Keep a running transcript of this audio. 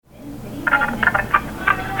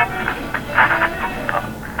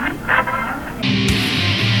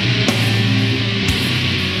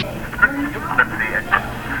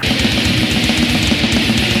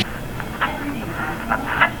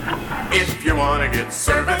want to get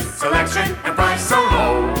service, selection, and price so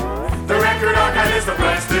low. The Record Archive is the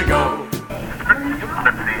place to go.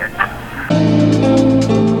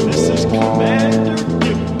 This is Commander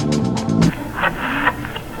Duke.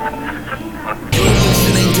 You're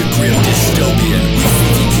listening to Grim Dystopian with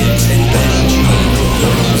Vicky Kids and Benny G,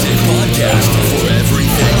 your music podcast for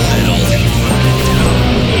everything metal.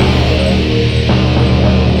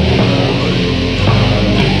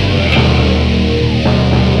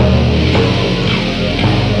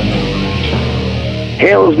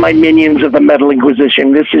 Hails, my minions of the Metal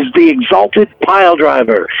Inquisition. This is the Exalted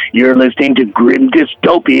Piledriver. You're listening to Grim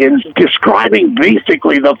Dystopians, describing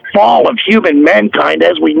basically the fall of human mankind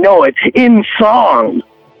as we know it in song.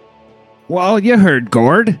 Well, you heard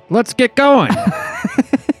Gord. Let's get going.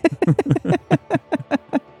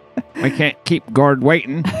 We can't keep Gord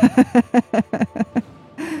waiting.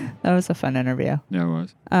 That was a fun interview. Yeah, it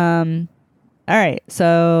was. All right,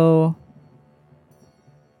 so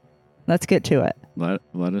let's get to it.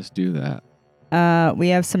 Let us do that. We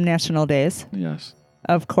have some national days. Yes.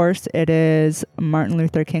 Of course, it is Martin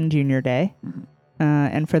Luther King Jr. Day. Mm-hmm.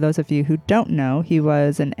 And for those of you who don't know, he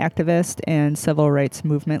was an activist and civil rights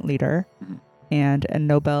movement leader and a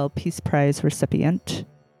Nobel Peace Prize recipient.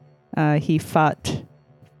 He fought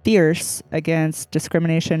fierce against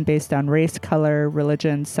discrimination based on race, color,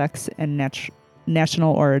 religion, sex, and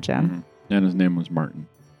national origin. Mm-hmm. And his name was Martin.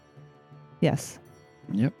 Yes.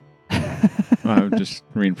 Yep. I was just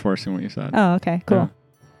reinforcing what you said. Oh, okay, cool.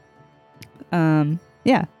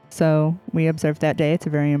 Yeah, so we observe that day. It's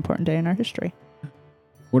a very important day in our history.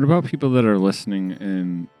 What about people that are listening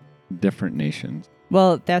in different nations?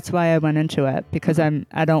 Well, that's why I went into it, because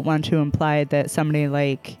I don't want to imply that somebody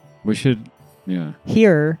like We should, yeah.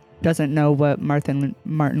 here doesn't know what Martin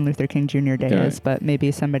Luther King Jr. Day Okay. is, but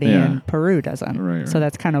maybe somebody Yeah. in Peru doesn't. Right. So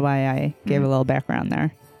that's kind of why I gave a little background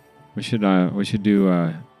there. We should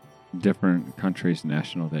do different countries'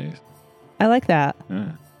 national days. I like that.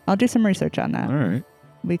 Yeah. I'll do some research on that. All right.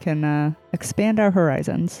 We can expand our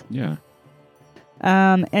horizons. Yeah.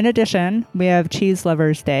 In addition, we have Cheese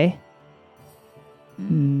Lovers Day.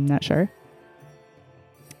 Not sure.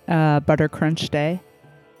 Butter Crunch Day.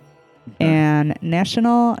 Okay. And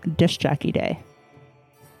National Disc Jockey Day.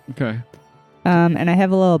 Okay. And I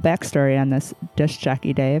have a little backstory on this Disc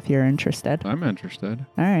Jockey Day if you're interested. I'm interested.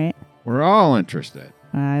 All right. We're all interested.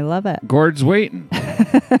 I love it. Gord's waiting.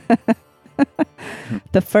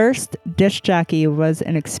 The first disc jockey was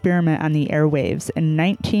an experiment on the airwaves. In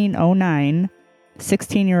 1909,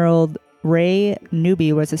 16-year-old Ray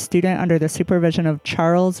Newby was a student under the supervision of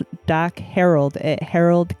Charles Doc Harold at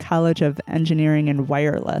Harold College of Engineering and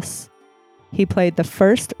Wireless. He played the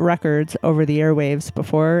first records over the airwaves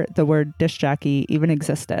before the word disc jockey even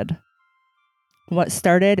existed. What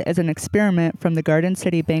started as an experiment from the Garden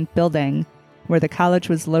City Bank building, where the college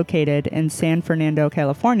was located in San Fernando,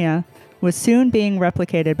 California, was soon being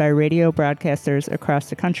replicated by radio broadcasters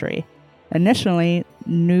across the country. Initially,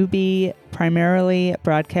 Newby primarily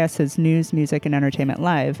broadcast his news, music, and entertainment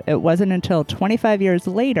live. It wasn't until 25 years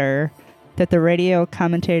later that the radio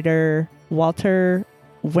commentator Walter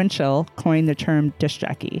Winchell coined the term disc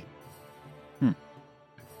jockey.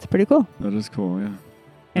 It's pretty cool. That is cool, yeah.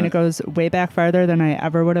 And it goes way back farther than I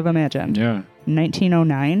ever would have imagined. Yeah.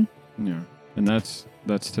 1909. Yeah. And that's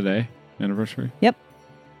today, anniversary? Yep.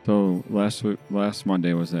 So last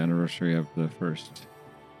Monday was the anniversary of the first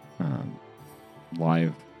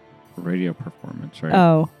live radio performance, right?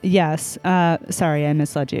 Oh, yes. Sorry, I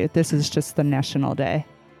misled you. This is just the national day.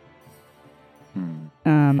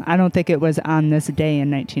 I don't think it was on this day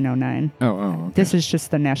in 1909. Oh, okay. This is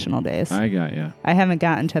just the national days. I got you. I haven't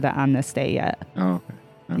gotten to the on this day yet. Oh,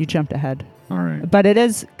 okay. You jumped ahead. All right. But it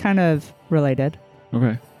is kind of related.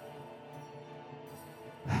 Okay.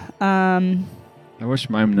 I wish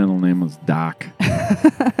my middle name was Doc.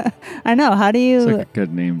 I know. How do you... It's like a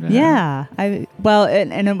good name to have. Yeah.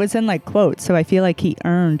 And it was in like quotes, so I feel like he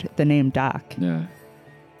earned the name Doc. Yeah.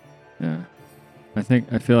 Yeah. I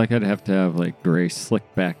feel like I'd have to have like gray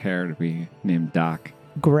slick back hair to be named Doc.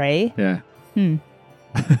 Gray? Yeah.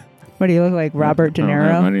 What do you look like, Robert De I don't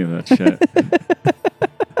Niro? have any of that shit.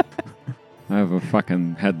 I have a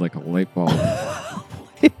fucking head like a light bulb.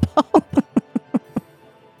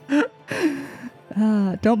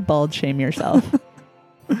 Don't bald shame yourself.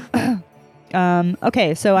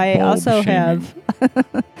 Okay, so I Bulb also shaming.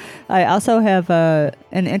 have an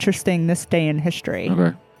interesting this day in history.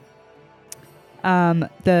 Okay.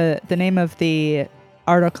 The name of the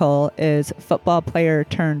article is "Football Player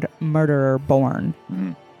Turned Murderer Born."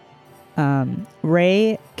 Mhm.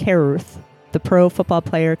 Ray Caruth the pro football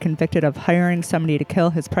player convicted of hiring somebody to kill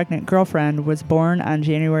his pregnant girlfriend, was born on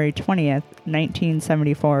January 20th,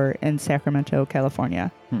 1974 in Sacramento,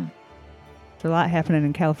 California. There's a lot happening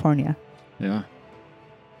in California. Yeah.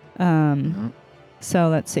 So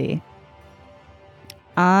let's see.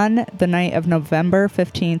 On the night of November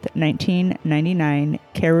 15th, 1999,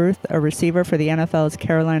 Caruth, a receiver for the NFL's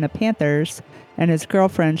Carolina Panthers, and his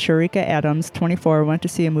girlfriend, Sharika Adams, 24, went to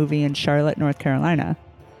see a movie in Charlotte, North Carolina.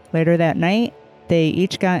 Later that night, they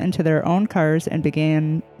each got into their own cars and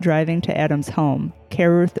began driving to Adams' home.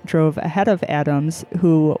 Caruth drove ahead of Adams,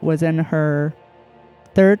 who was in her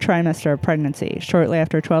third trimester of pregnancy. Shortly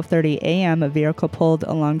after 12:30 a.m., a vehicle pulled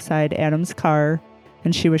alongside Adams' car,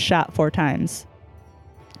 and she was shot 4 times.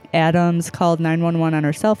 Adams called 911 on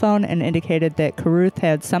her cell phone and indicated that Caruth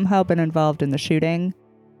had somehow been involved in the shooting.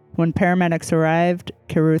 When paramedics arrived,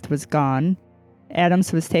 Caruth was gone.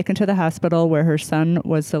 Adams was taken to the hospital where her son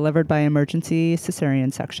was delivered by emergency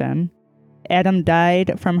cesarean section. Adam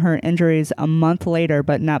died from her injuries a month later,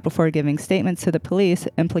 but not before giving statements to the police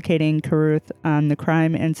implicating Caruth on the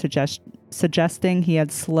crime and suggesting he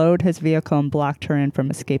had slowed his vehicle and blocked her in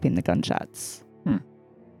from escaping the gunshots.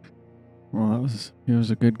 Well, he was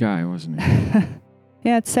a good guy, wasn't he?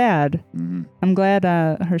 Yeah, it's sad. Mm-hmm. I'm glad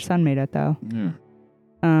her son made it, though. Yeah.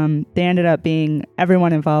 They ended up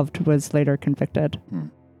everyone involved was later convicted.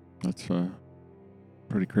 That's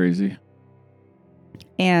pretty crazy.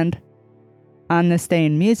 And on this day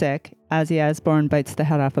in music, Ozzy Osbourne bites the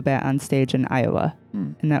head off a bat on stage in Iowa.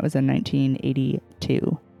 And that was in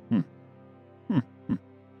 1982.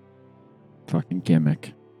 Fucking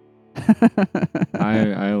gimmick.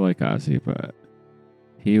 I like Ozzy, but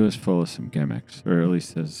he was full of some gimmicks, or at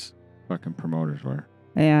least his fucking promoters were.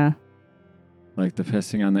 Yeah. Like the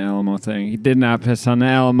pissing on the Alamo thing. He did not piss on the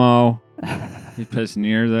Alamo. He pissed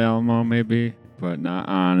near the Alamo, maybe, but not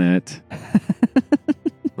on it.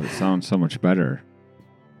 But it sounds so much better.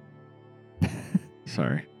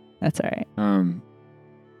 Sorry. That's all right.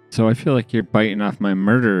 So I feel like you're biting off my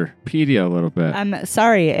Murderpedia a little bit. I'm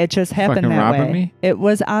sorry. It just happened Fucking that robbing way. me? It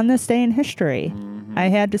was on this day in history. Mm-hmm. I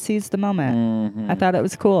had to seize the moment. I thought it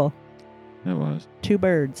was cool. It was. 2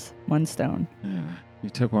 birds, 1 stone. Yeah. You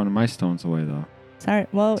took one of my stones away, though. Sorry.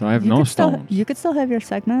 Well, So I have you no could still- stones. you could still have your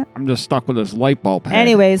segment. I'm just stuck with this light bulb head.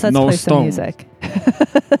 Anyways, let's no play stones. some music.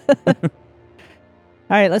 All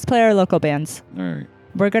right, let's play our local bands. All right.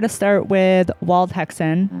 We're going to start with Wald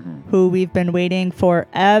Hexen, who we've been waiting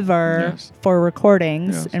forever for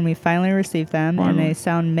recordings, and we finally received them, and they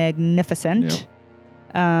sound magnificent.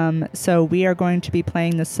 So we are going to be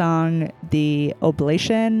playing the song The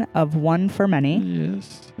Oblation of One for Many.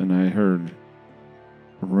 Yes, and I heard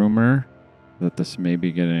a rumor that this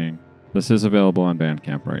is available on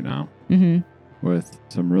Bandcamp right now with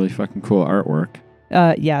some really fucking cool artwork.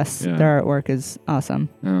 Yes, their artwork is awesome.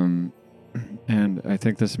 And I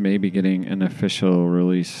think this may be getting an official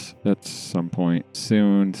release at some point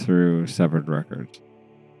soon through Severed Records.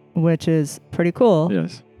 Which is pretty cool.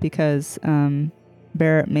 Yes. Because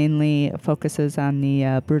Barrett mainly focuses on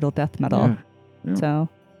the brutal death metal. Yeah. So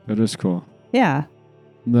it is cool. Yeah.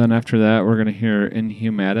 Then after that, we're going to hear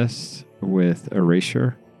Inhumatus with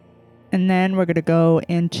Erasure. And then we're going to go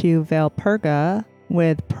into Valpurga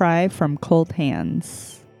with Pry from Cold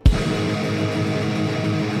Hands. We'll be right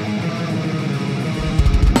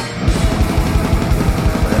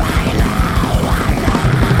back.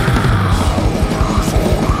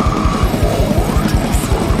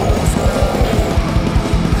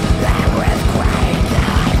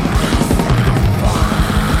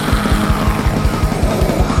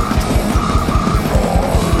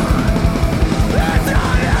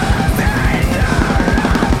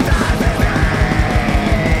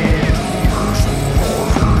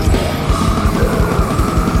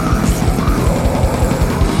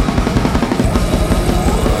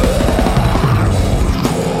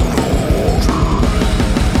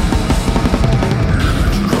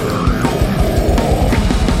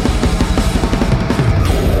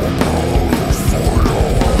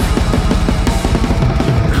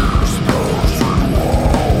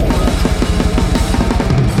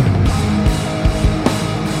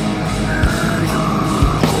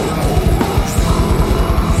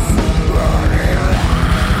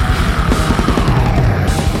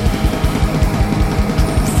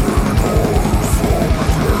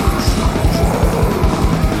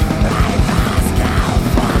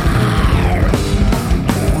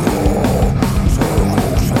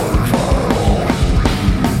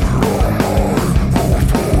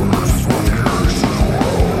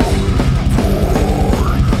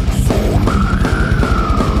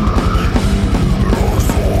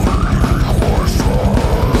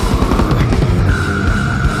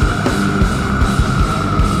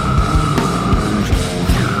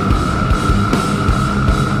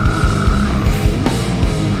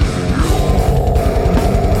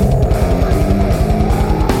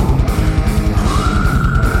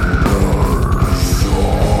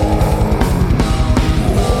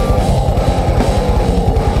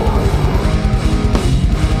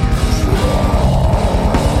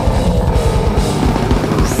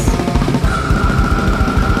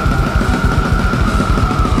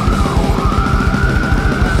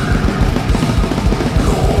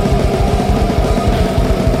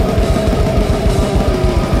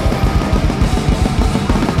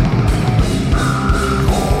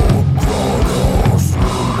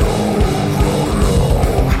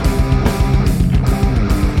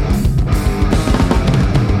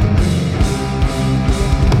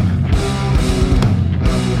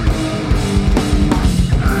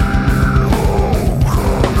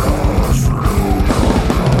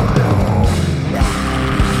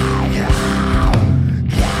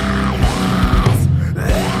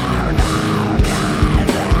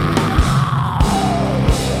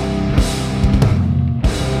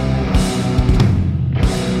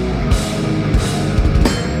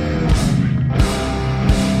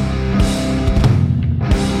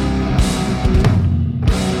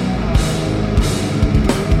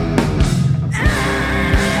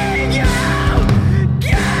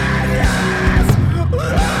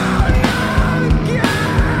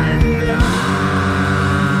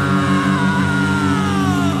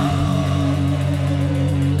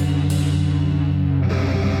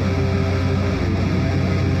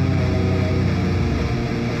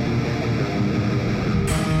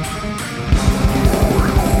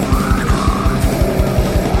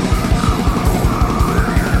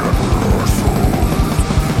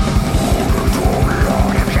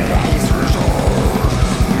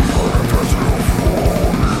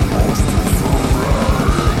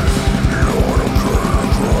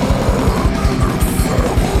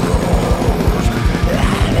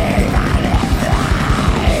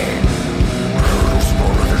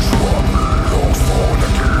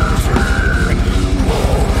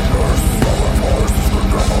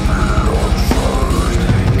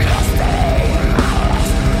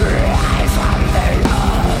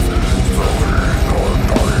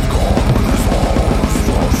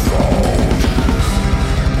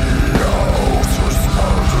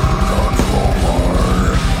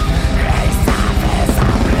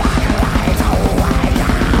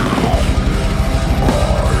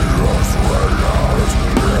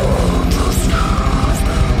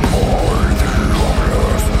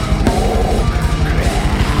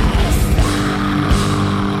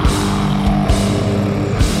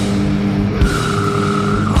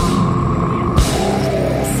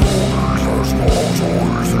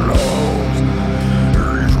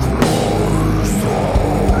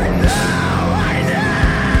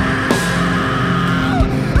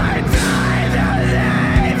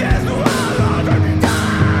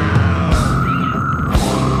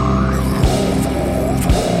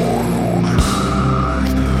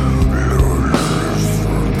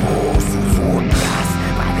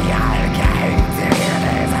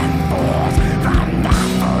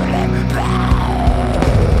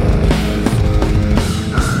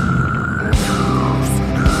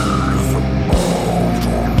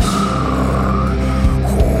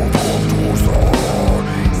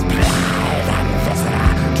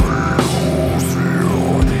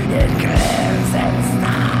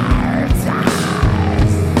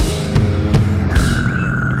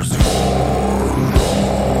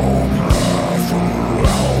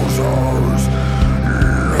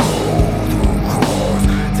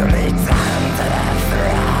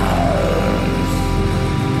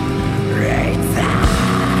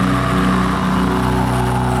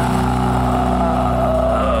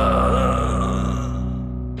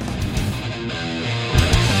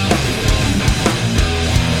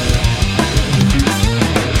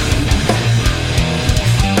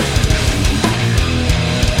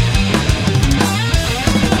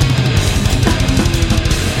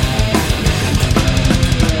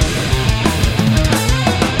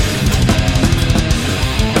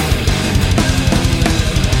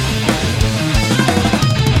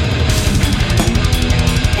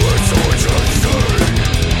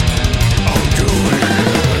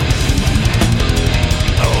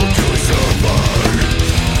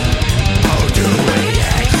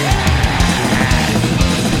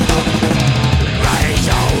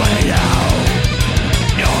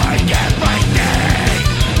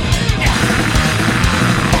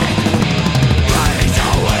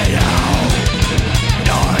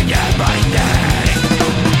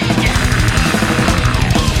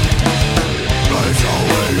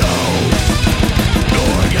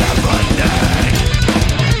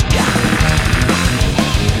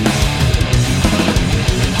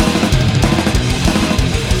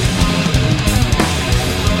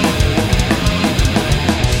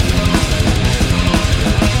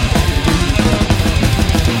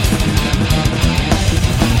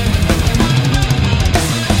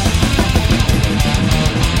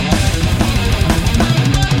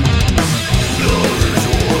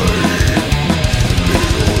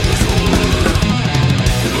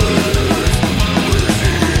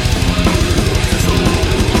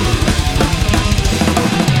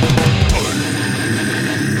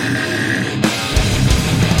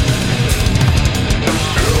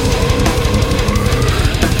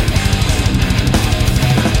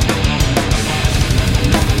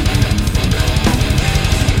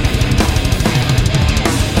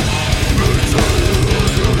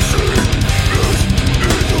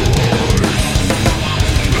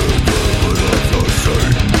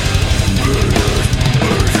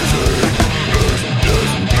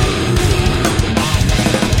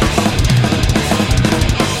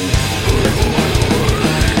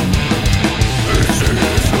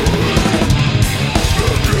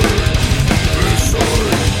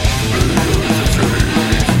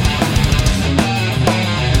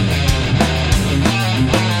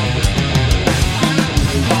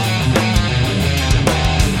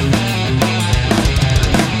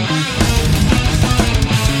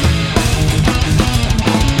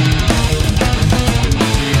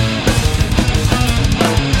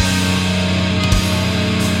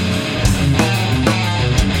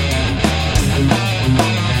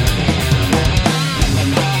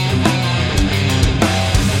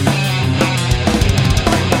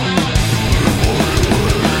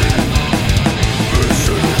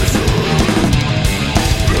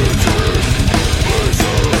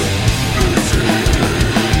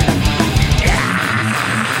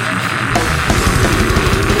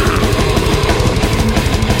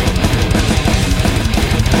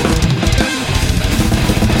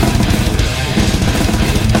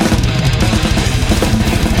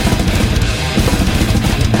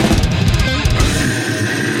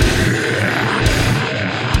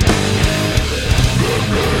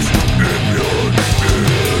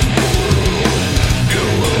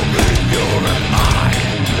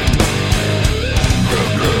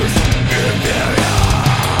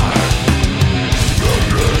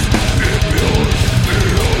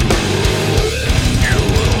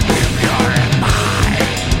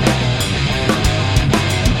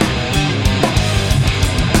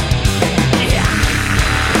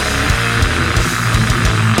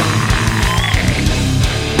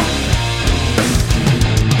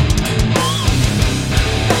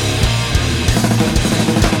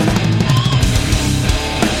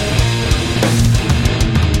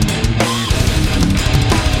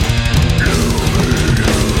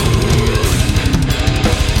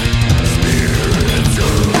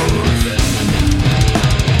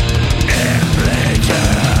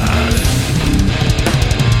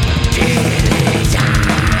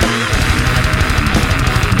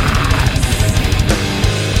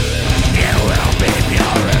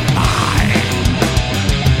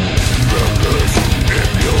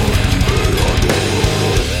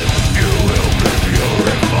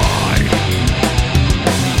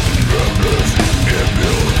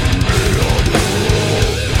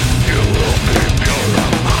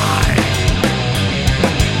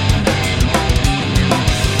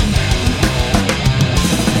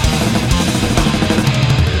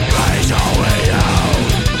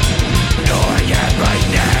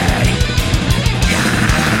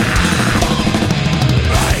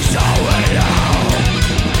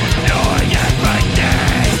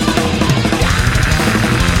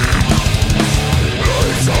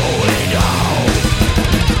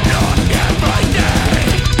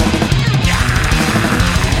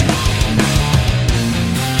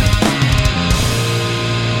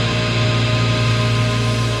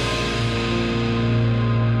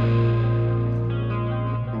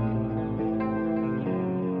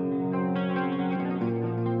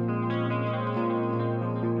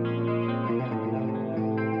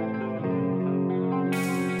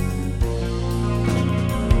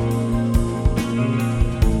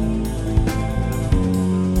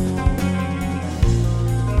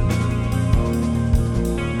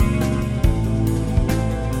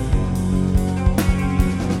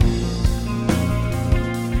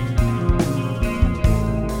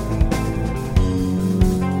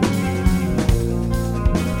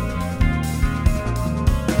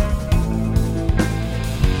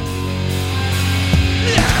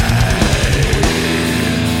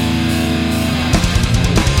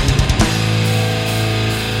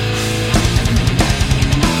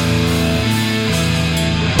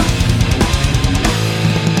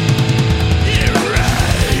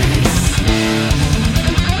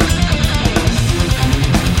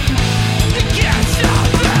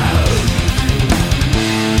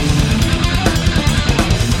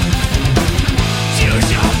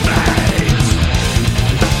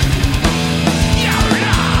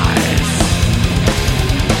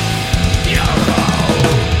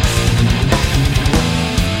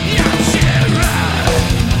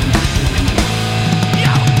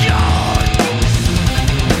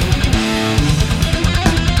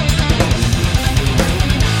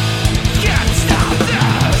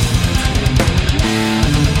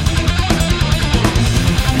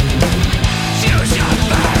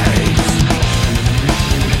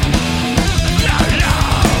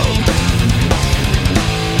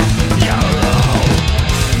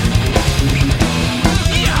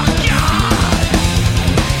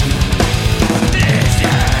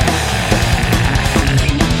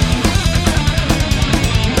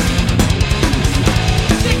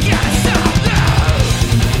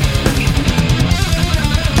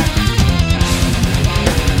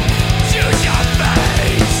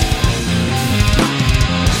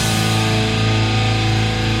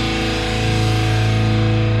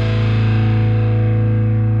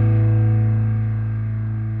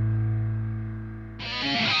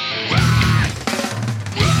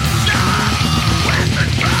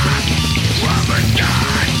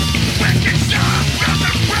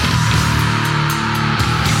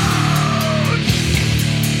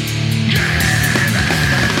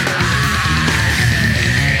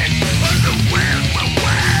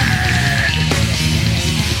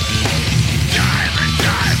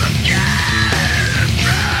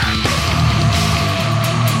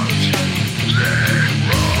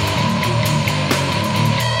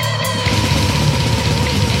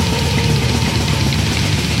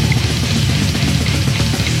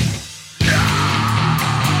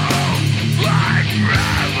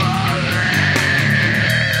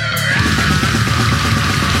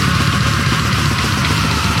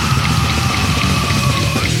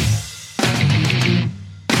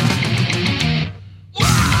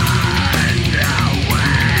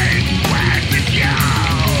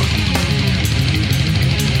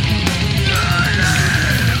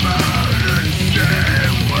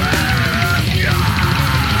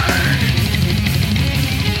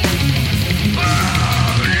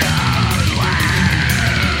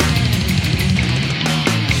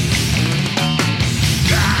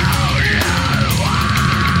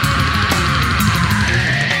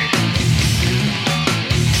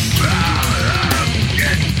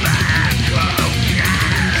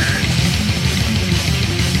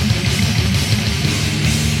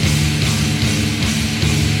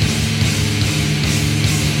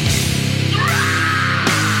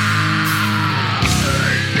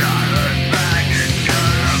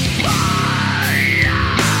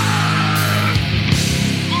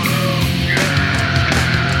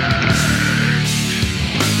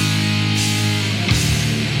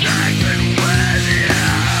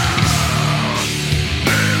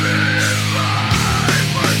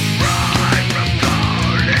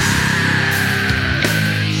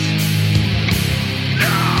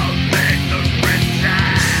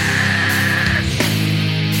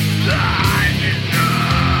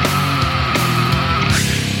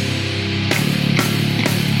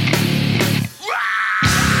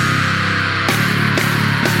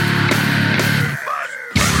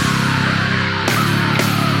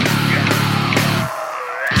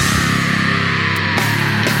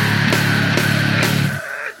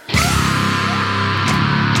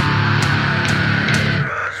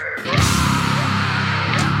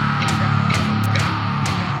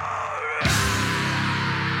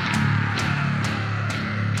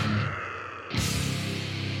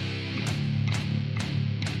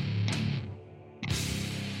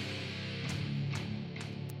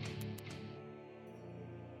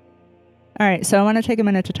 All right, so I want to take a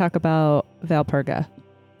minute to talk about Valperga.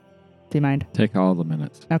 Do you mind? Take all the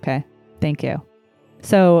minutes. Okay, thank you.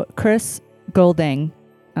 So Chris Golding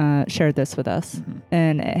shared this with us,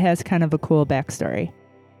 and it has kind of a cool backstory.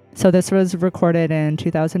 So this was recorded in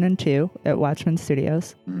 2002 at Watchman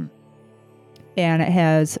Studios, Mhm. and it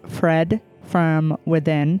has Fred from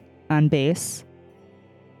Within on bass,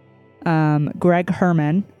 Greg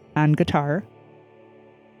Herman on guitar,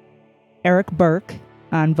 Eric Burke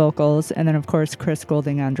on vocals, and then of course Chris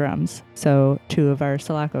Golding on drums. So 2 of our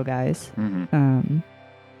Sulaco guys Mhm.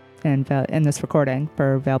 in this recording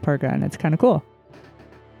for Valperga, and it's kind of cool.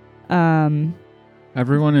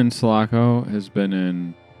 Everyone in Sulaco has been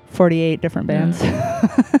in. 48 different bands.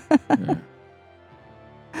 Yeah.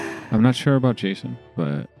 I'm not sure about Jason,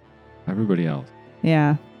 but everybody else.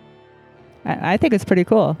 Yeah. I think it's pretty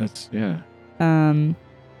cool. That's yeah.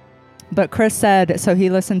 But Chris said, so he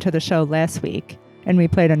listened to the show last week, and we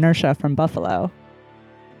played Inertia from Buffalo.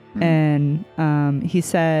 Mhm. And he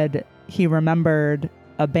said he remembered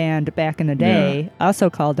a band back in the day, also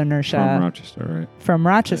called Inertia, From Rochester, right? from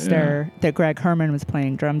Rochester, that Greg Herman was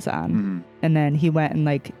playing drums on. Mhm. And then he went and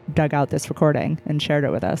like dug out this recording and shared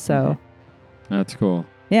it with us. So That's cool.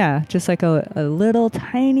 yeah, just like a little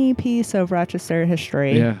tiny piece of Rochester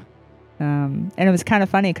history. Yeah. And it was kind of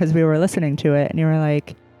funny because we were listening to it and you were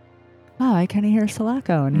like, oh, I kind of hear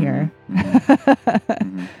Sulaco in here.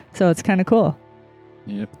 Mhm. So it's kind of cool.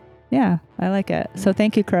 Yep. Yeah, I like it. So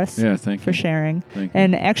thank you, Chris, Yeah. Thank for you. sharing. Thank you.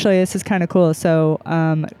 And actually, this is kind of cool. So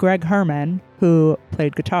Greg Herman, who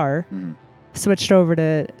played guitar, Mhm. switched over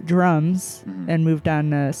to drums Mhm. and moved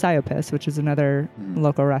on to Psyopus, which is another Mhm.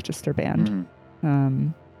 local Rochester band.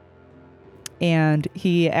 Mhm. And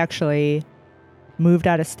he actually moved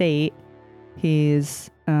out of state. He's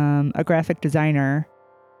a graphic designer,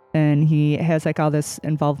 and he has like all this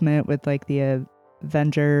involvement with like the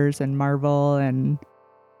Avengers and Marvel and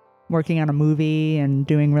working on a movie and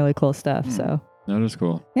doing really cool stuff. Mm. So That is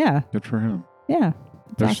cool. yeah, Good for him. yeah,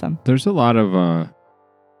 it's There's, awesome. There's a lot of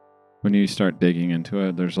when you start digging into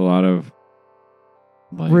it, there's a lot of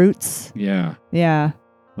like Roots, Yeah, yeah,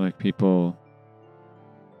 like people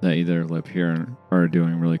that either live here and are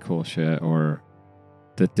doing really cool shit, or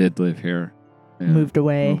that did live here and moved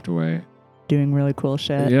away, Moved away. doing really cool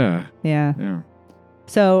shit. Yeah, Yeah. yeah.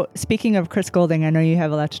 So speaking of Chris Golding, I know you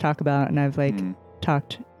have a lot to talk about, and I've like Mm.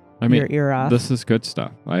 talked I mean, your ear off. this is good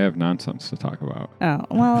stuff. I have nonsense to talk about. Oh,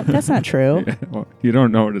 well, that's not true. Yeah, well, you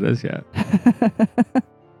don't know what it is yet.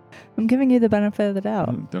 I'm giving you the benefit of the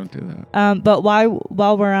doubt. Don't do that. But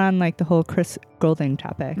while we're on like the whole Chris Golding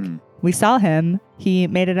topic, Mm. we saw him. He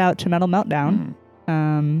made it out to Metal Meltdown,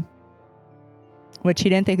 Mm. which he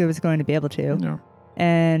didn't think he was going to be able to. No.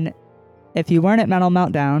 And if you weren't at Metal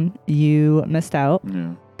Meltdown, you missed out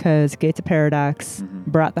Yeah. because Gates of Paradox Mhm.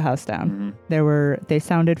 brought the house down. Mhm. They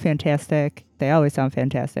sounded fantastic. They always sound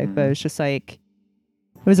fantastic, but Mhm. it was just like,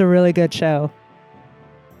 it was a really good show.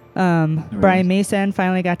 Brian Mason,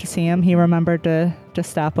 finally got to see him. He remembered to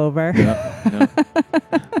stop over. Yep.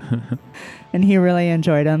 And he really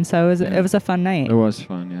enjoyed him. So it Yeah. was a fun night. It was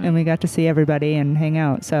fun. Yeah. And we got to see everybody and hang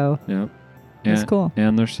out. So Yep. it was And- cool.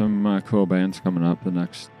 And there's some cool bands coming up the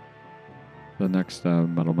next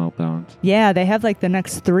Metal Meltdowns. Yeah, they have like the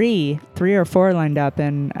next three or four lined up,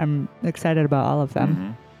 and I'm excited about all of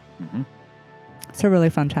them. Mhm. It's a really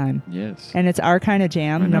fun time. Yes. And it's our kind of I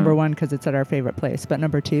jam, know. number one, because it's at our favorite place. But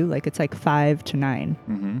number two, like it's like 5 to 9.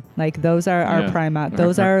 Mm-hmm. Like those are our Yeah. prime out.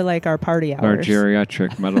 Those are like our party hours. Our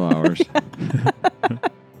geriatric metal hours.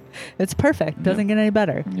 It's perfect. Yeah. Doesn't get any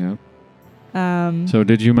better. Yep. So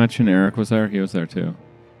did you mention Eric was there? He was there too.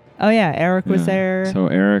 Oh yeah, Eric was Yeah. there. So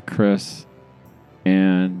Eric, Chris,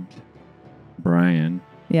 and Brian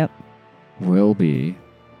Yep. will be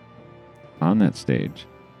on that stage,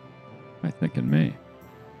 I think in May.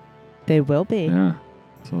 They will be. Yeah.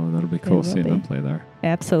 So that'll be They cool will seeing them be. play there.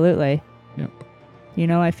 Absolutely. Yep. You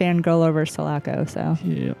know I fangirl over Sulaco, so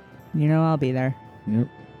Yep. you know I'll be there. Yep.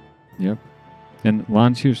 Yep. And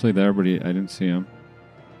Lon's usually there, but I didn't see him.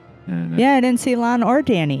 And Yeah, I didn't see Lon or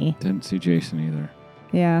Danny. I didn't see Jason either.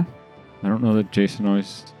 Yeah. I don't know that Jason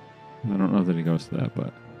always... I don't know that he goes to that,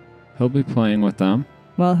 but he'll be playing with them.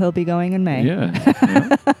 Well, he'll be going in May. Yeah.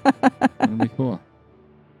 Yeah. That'll be cool.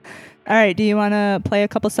 All right. Do you want to play a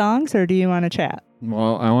couple songs or do you want to chat?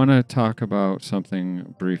 Well, I want to talk about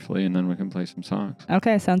something briefly, and then we can play some songs.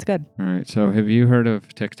 Okay, sounds good. All right. So have you heard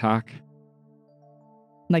of TikTok?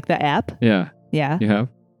 Like the app? Yeah. Yeah. You have?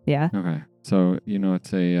 Yeah. Okay. So,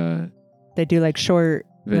 it's a They do like short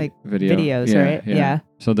like video. videos, Yeah, right? Yeah.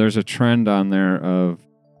 So there's a trend on there of,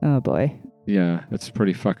 Oh boy. it's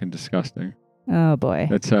pretty fucking disgusting. Oh boy.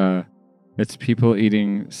 It's It's people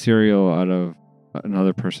eating cereal out of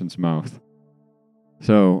another person's mouth.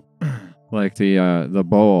 So, like the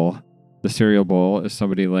bowl, the cereal bowl is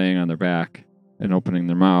somebody laying on their back and opening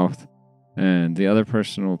their mouth, and the other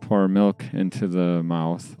person will pour milk into the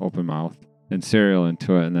mouth, open mouth, and cereal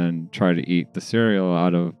into it, and then try to eat the cereal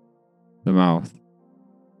out of the mouth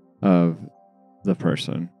of the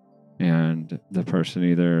person. And the person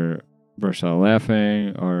either bursts out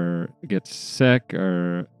laughing or gets sick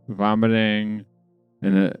or vomiting.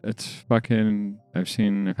 And it's fucking... I've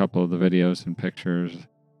seen a couple of the videos and pictures.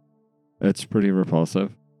 It's pretty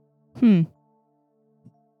repulsive.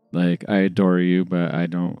 Like, I adore you, but I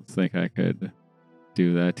don't think I could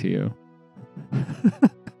do that to you.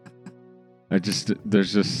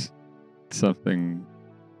 There's just something...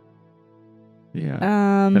 Yeah.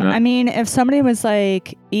 I mean, if somebody was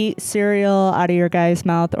like, eat cereal out of your guy's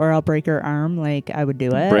mouth or I'll break your arm, like, I would do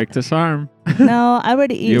it. Break this arm. No, I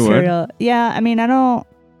would eat You would? cereal. Yeah, I mean, I don't...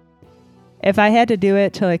 If I had to do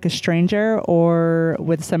it to like a stranger or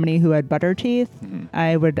with somebody who had butter teeth,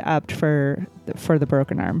 I would opt for the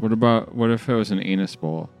broken arm. What if it was an anus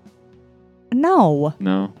bowl? No.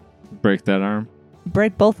 No? Break that arm?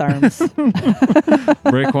 Break both arms.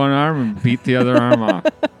 Break one arm and beat the other arm off.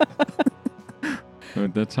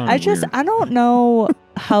 That sounds weird. I don't know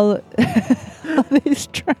how these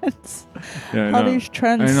trends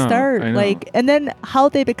start. I know. Like, and then how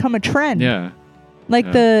they become a trend. Yeah. Like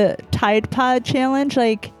the Tide Pod challenge,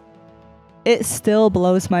 like it still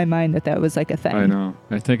blows my mind that was like a thing. I know.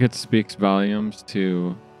 I think it speaks volumes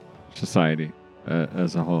to society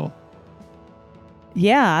as a whole.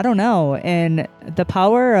 Yeah, I don't know. And the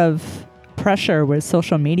power of pressure with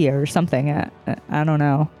social media or something. I don't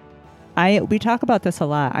know. We talk about this a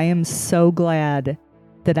lot. I am so glad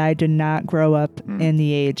that I did not grow up in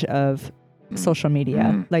the age of social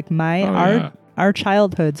media. Like our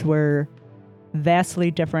childhoods were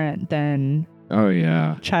vastly different than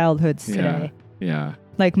childhoods today. Yeah.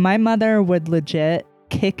 Like my mother would legit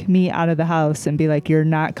kick me out of the house and be like, "You're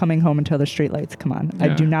not coming home until the streetlights come on. I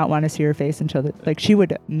do not want to see your face until she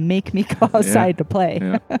would make me go outside to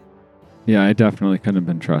play." Yeah, I definitely couldn't have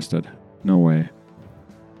been trusted. No way.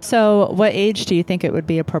 So what age do you think it would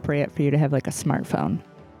be appropriate for you to have like a smartphone?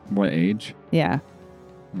 What age? Yeah.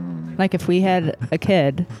 Like if we had a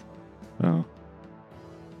kid. Oh.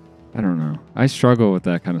 I don't know. I struggle with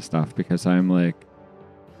that kind of stuff because I'm like,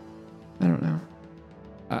 I don't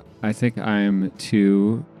know. I think I'm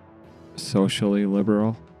too socially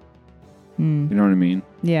liberal. You know what I mean?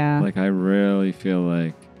 Yeah. Like I really feel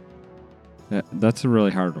like that's a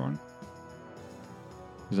really hard one.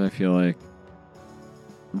 Because I feel like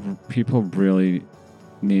people really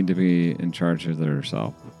need to be in charge of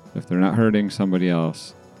themselves. If they're not hurting somebody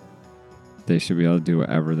else, they should be able to do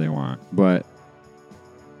whatever they want. But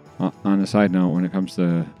on a side note, when it comes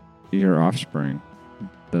to your offspring,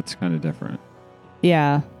 that's kind of different.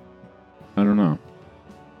 Yeah. I don't know.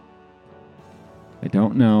 I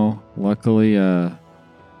don't know. Luckily,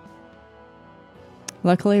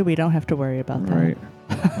 we don't have to worry about that. Right.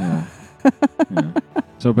 Yeah.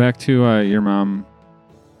 So back to your mom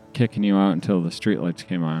kicking you out until the streetlights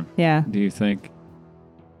came on. Yeah. Do you think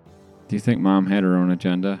mom had her own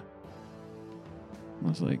agenda? I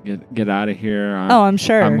was like, get out of here. I'm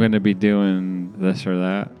sure. I'm going to be doing this or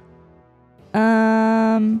that.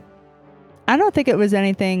 I don't think it was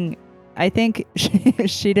anything. I think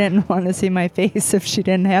she didn't want to see my face if she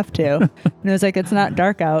didn't have to. And it was like, it's not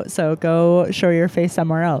dark out, so go show your face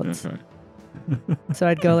somewhere else. Okay. So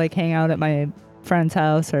I'd go like hang out at my friend's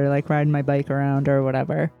house or like ride my bike around or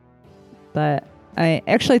whatever. But I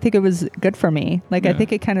actually think it was good for me. Like, I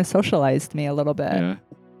think it kind of socialized me a little bit. Yeah.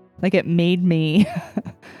 Like, it made me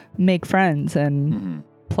make friends and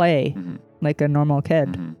play like a normal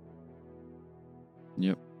kid.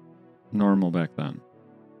 Yep. Normal back then.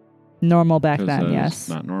 Normal back then, yes. It's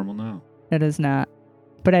not normal now. It is not.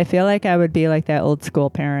 But I feel like I would be like that old school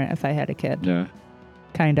parent if I had a kid. Yeah.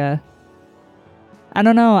 Kinda. I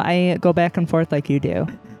don't know. I go back and forth like you do.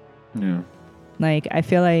 Yeah. Like, I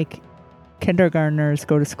feel like kindergartners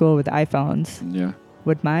go to school with iPhones. Yeah.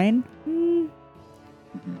 Would mine?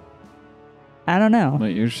 I don't know.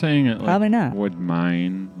 Like you're saying it like, probably not. Would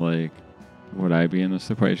mine, like, would I be in this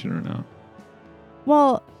equation or no?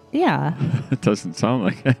 Well, yeah. It doesn't sound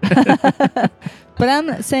like it. But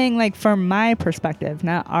I'm saying, like, from my perspective,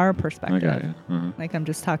 not our perspective. I got you. Like, I'm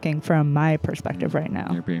just talking from my perspective right now.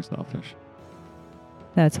 You're being selfish.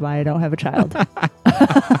 That's why I don't have a child. All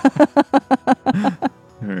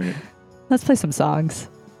right. Let's play some songs.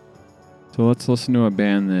 So let's listen to a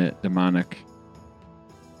band that Demonic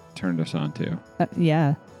turned us on to.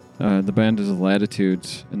 Yeah. The band is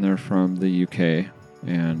Latitudes, and they're from the UK.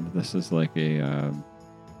 And this is like a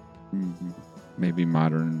maybe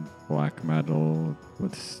modern black metal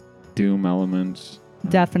with doom elements.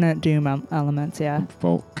 Definite doom elements, yeah. Some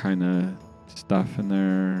folk kind of stuff in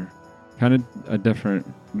there. Kind of a different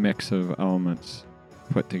mix of elements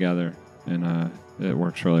put together, and it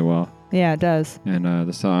works really well. Yeah, it does. And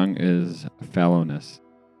the song is Fallowness.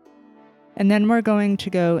 And then we're going to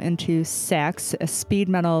go into Sax, a speed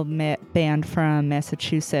metal band from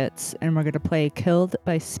Massachusetts, and we're going to play Killed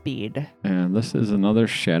by Speed. And this is another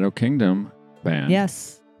Shadow Kingdom band.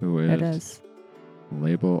 Yes, who is it is.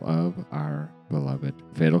 Label of our beloved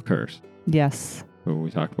Fatal Curse, Yes. who we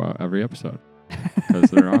talk about every episode because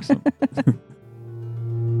they're awesome.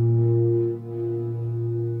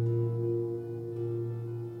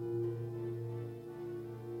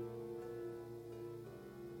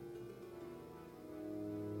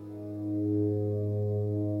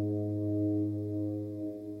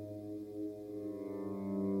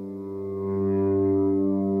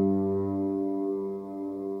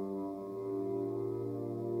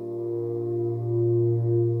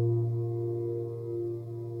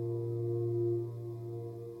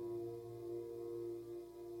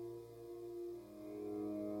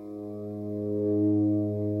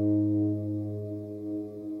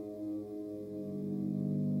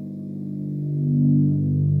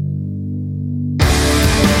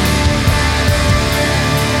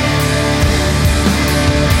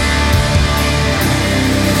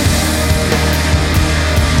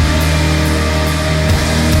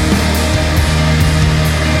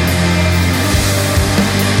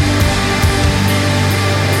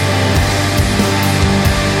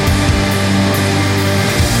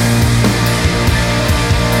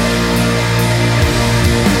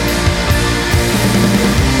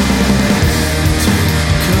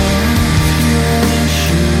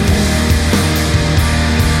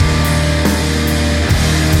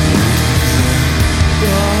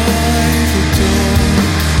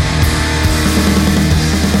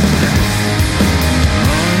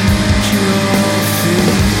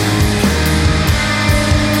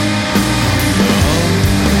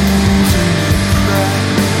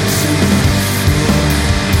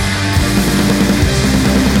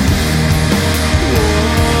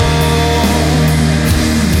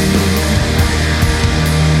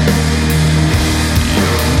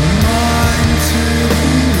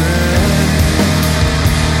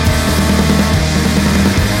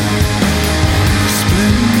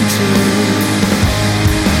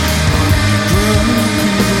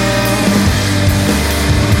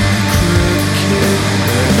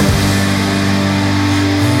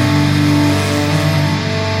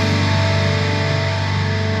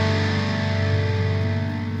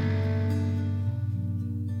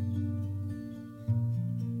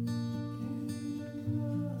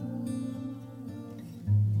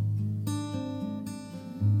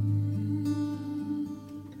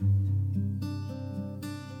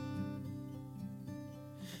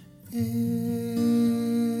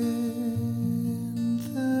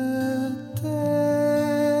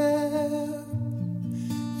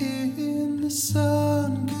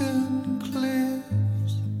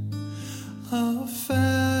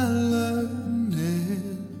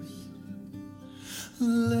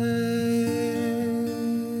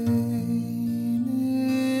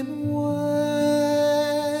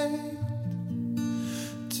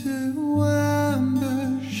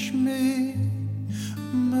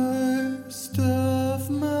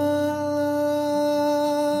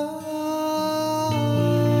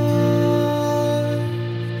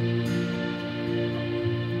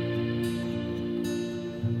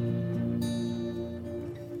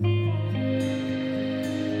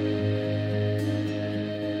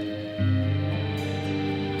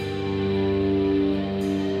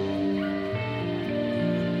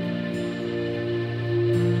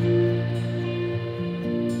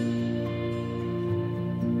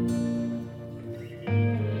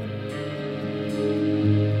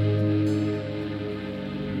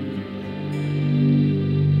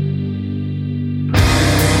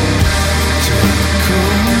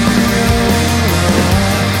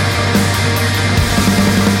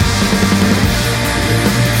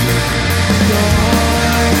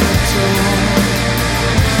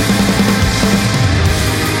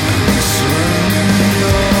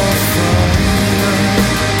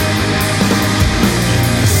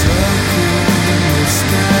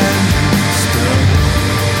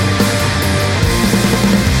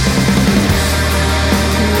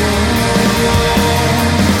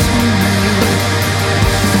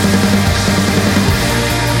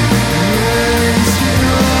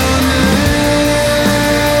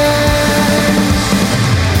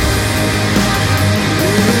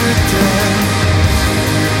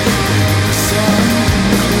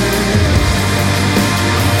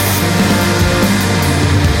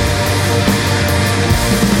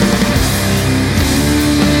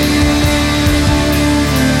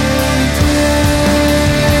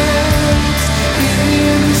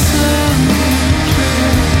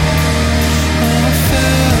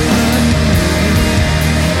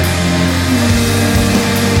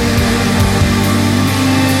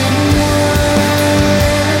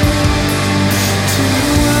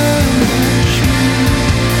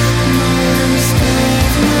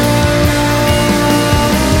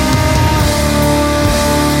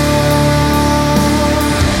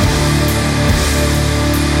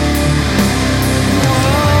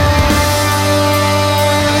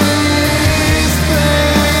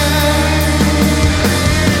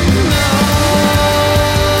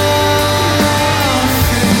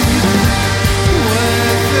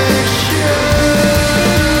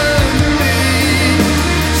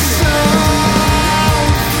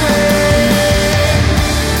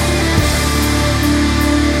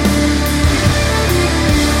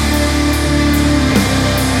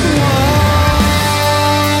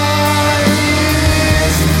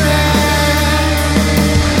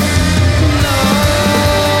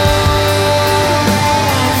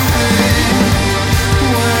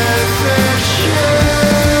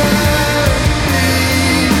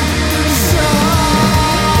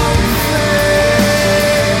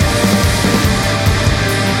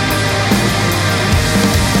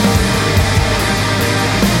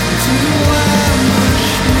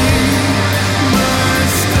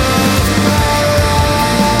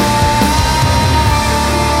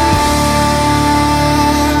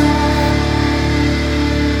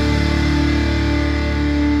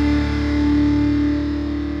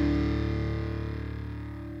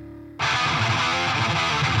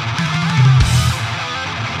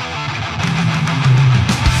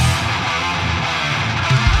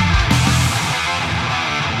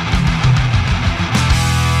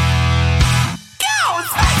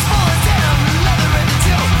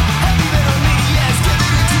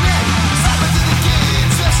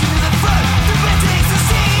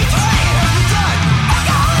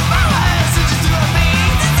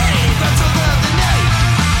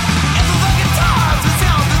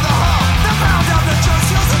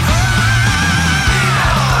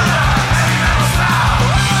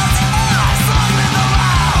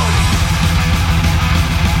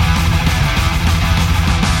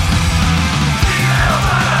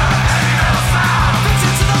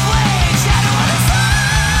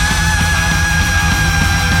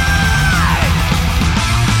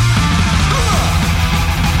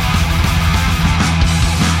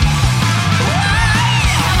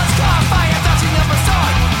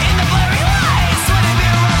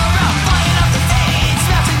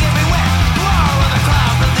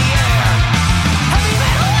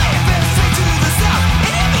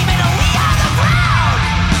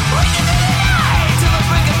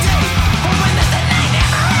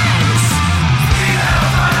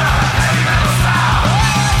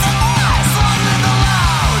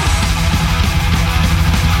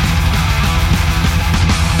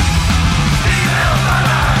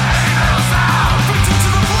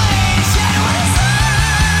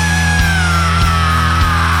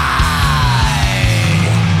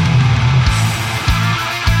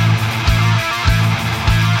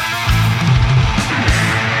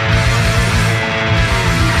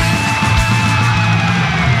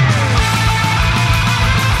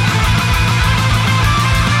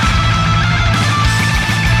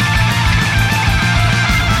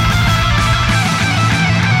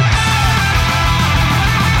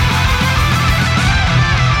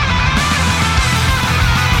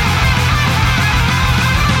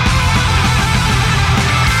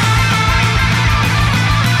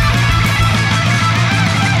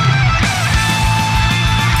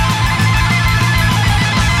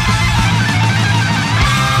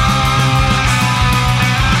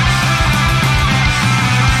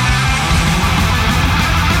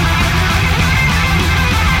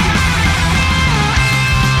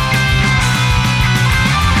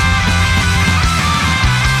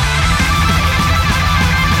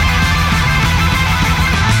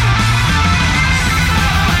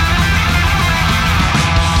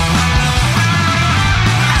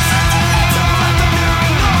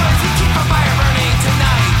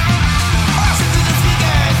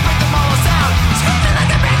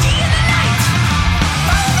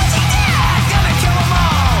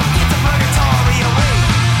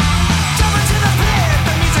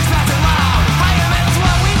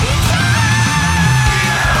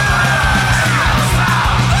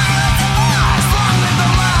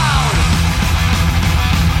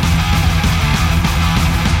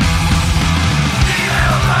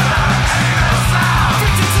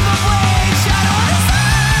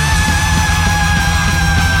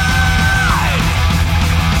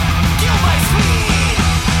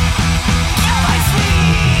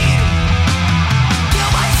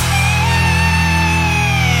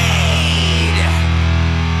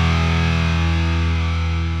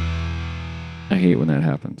 when that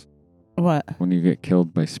happens. What? When you get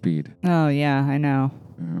killed by speed. Oh, yeah, I know.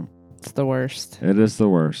 Yeah. It's the worst. It is the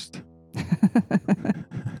worst.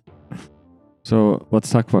 So let's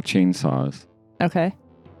talk about chainsaws. Okay.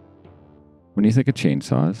 When you think of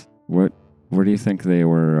chainsaws, where do you think they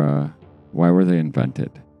were, why were they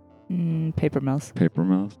invented? Paper mills. Paper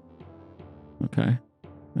mills? Okay.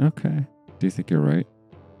 Okay. Do you think you're right?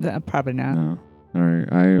 Probably not. No. All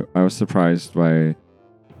right. I was surprised by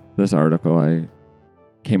this article I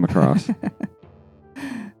came across.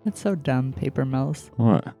 That's so dumb, paper mills.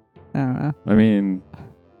 What? I don't know. I mean,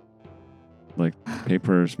 like,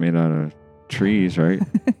 paper is made out of trees, right?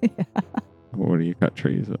 Yeah. What do you cut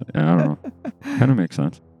trees with? I don't know. Kind of makes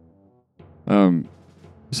sense.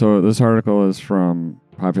 So this article is from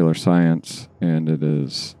Popular Science, and it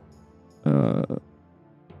is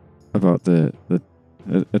about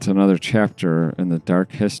it's another chapter in the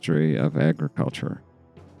dark history of agriculture.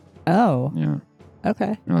 Oh, Yeah.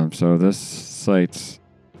 okay. So this cites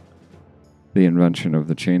the invention of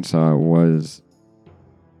the chainsaw was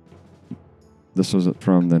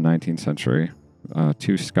from the 19th century.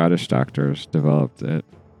 Two Scottish doctors developed it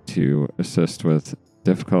to assist with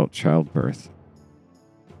difficult childbirth.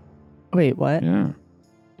 Wait, what? Yeah,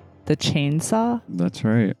 The chainsaw? that's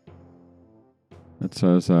right. It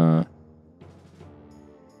says, I'm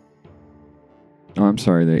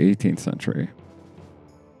sorry, the 18th century.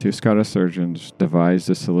 Two Scottish surgeons devised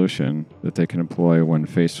a solution that they can employ when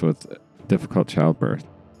faced with difficult childbirth.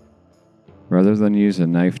 Rather than use a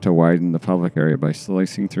knife to widen the pelvic area by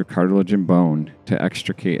slicing through cartilage and bone to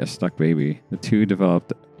extricate a stuck baby, the two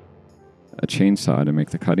developed a chainsaw to make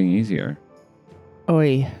the cutting easier.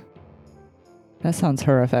 Oy. That sounds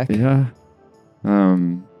horrific. Yeah.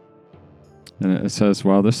 And it says,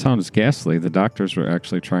 while this sounds ghastly, the doctors were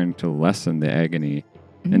actually trying to lessen the agony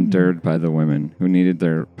endured by the women who needed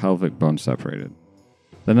their pelvic bone separated.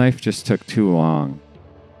 The knife just took too long.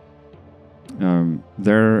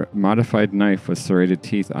 Their modified knife with serrated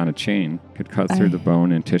teeth on a chain could cut through the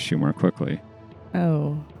bone and tissue more quickly.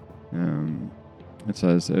 Oh. It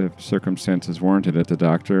says, if circumstances warranted it, the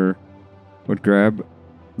doctor would grab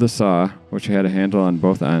the saw, which had a handle on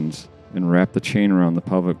both ends, and wrap the chain around the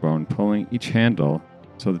pelvic bone, pulling each handle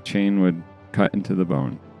so the chain would cut into the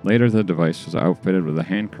bone. Later, the device was outfitted with a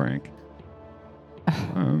hand crank.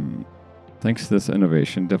 Thanks to this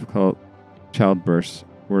innovation, difficult childbirths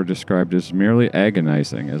were described as merely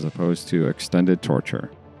agonizing as opposed to extended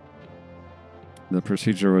torture. The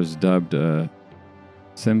procedure was dubbed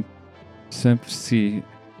symphysiotomy.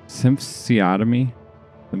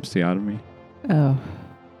 Oh.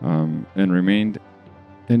 And remained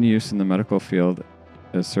in use in the medical field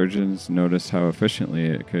as surgeons noticed how efficiently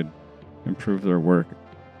it could improve their work.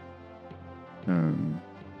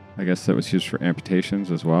 I guess that was used for amputations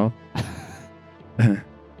as well.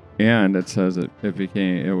 And it says it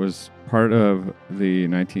was part of the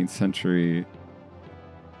 19th century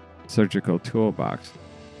surgical toolbox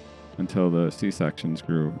until the C-sections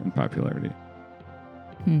grew in popularity.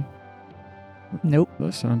 Nope.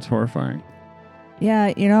 That sounds horrifying.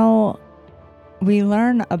 Yeah, we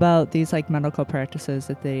learn about these like medical practices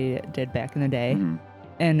that they did back in the day,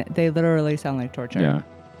 and they literally sound like torture. Yeah.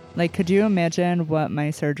 Like, could you imagine what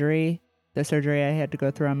the surgery I had to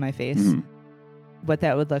go through on my face, what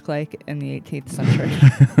that would look like in the 18th century?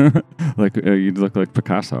 Like you'd look like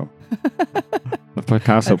Picasso. A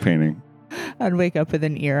Picasso painting. I'd wake up with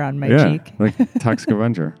an ear on my Yeah, cheek. like Toxic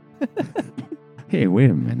Avenger. Hey, wait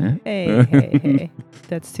a minute. Hey.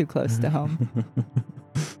 That's too close to home.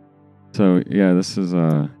 So, yeah, this is...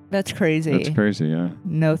 That's crazy. That's crazy, yeah.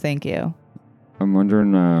 No, thank you. I'm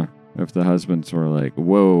wondering if the husbands were like,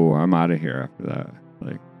 whoa, I'm out of here after that.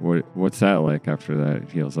 Like, what's that like after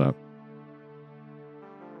that heals up?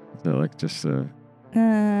 Is that like just a...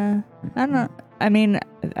 I don't know. I mean,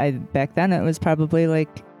 back then it was probably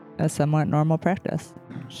like a somewhat normal practice.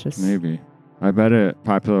 It's just... Maybe. I bet it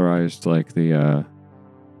popularized like the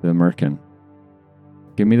merkin.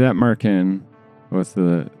 Give me that merkin with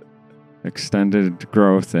the extended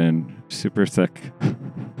growth and super thick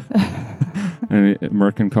and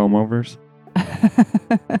merkin comb overs.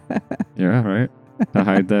 Yeah, right? To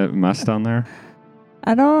hide that mess down there.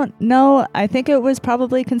 I don't know. I think it was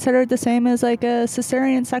probably considered the same as like a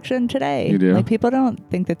cesarean section today. You do? Like, people don't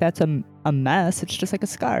think that that's a mess. It's just like a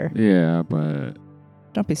scar. Yeah, but...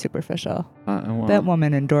 Don't be superficial. Well, That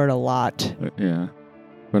woman endured a lot. Yeah.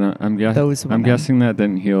 But I'm Those women. guessing that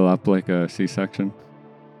didn't heal up like a C-section.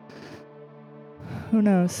 Who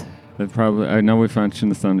knows? It probably... I know we've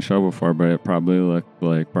mentioned this on the show before, but it probably looked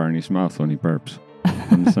like Barney's mouth when he burps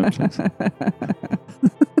from The Simpsons.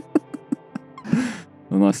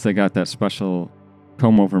 Unless they got that special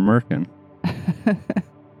comb over Merkin.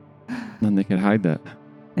 Then they could hide that.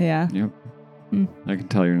 Yeah. Yep. Hmm. I can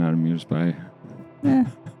tell you're not amused by Eh.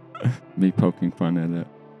 me poking fun at it.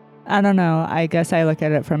 I don't know. I guess I look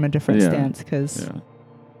at it from a different Yeah. stance because, Yeah.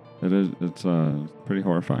 It is. It's pretty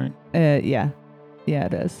horrifying. yeah. Yeah,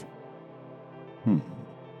 it is. Hmm.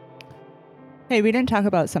 Hey, we didn't talk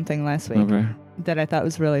about something last week Okay. that I thought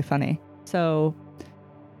was really funny. So,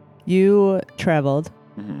 you traveled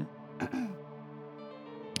Mm-hmm.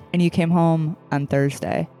 and you came home on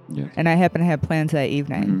Thursday, Yeah. and I happen to have plans that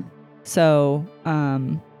evening. Mhm. So,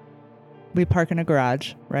 we park in a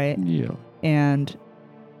garage, right? Yeah. And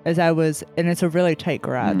as I was, and it's a really tight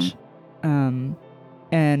garage.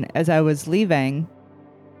 And as I was leaving,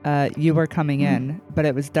 you were coming in, but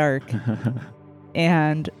it was dark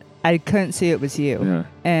and I couldn't see it was you. Yeah.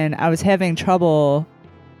 And I was having trouble.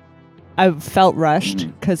 I felt rushed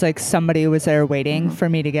Mhm. because like somebody was there waiting Mhm. for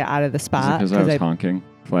me to get out of the spot. Because I was honking,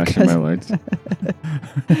 flashing my lights.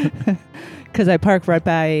 Because I park right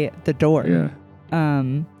by the door. Yeah.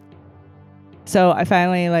 So I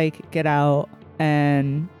finally like get out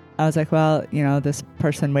and I was like, well, you know, this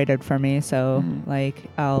person waited for me, so Mhm. like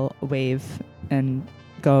I'll wave and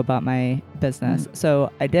go about my business.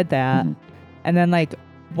 So I did that. Mhm. And then like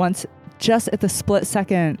once, just at the split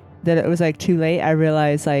second that it was like too late, I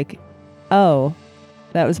realized like, oh,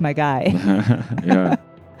 that was my guy. Yeah.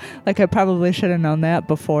 Like I probably should have known that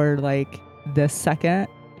before like this second.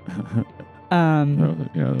 Yeah,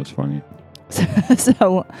 that was funny.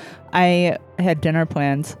 So I had dinner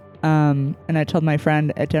plans. And I told my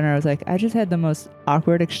friend at dinner, I was like, I just had the most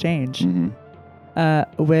awkward exchange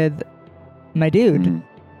Mm-hmm. with my dude. Mhm.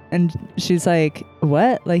 And she's like,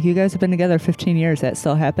 what? Like, you guys have been together 15 years. That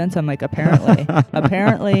still happens? I'm like, apparently.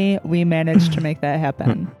 Apparently, we managed to make that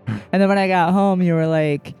happen. And then when I got home, you were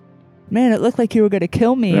like, man, it looked like you were going to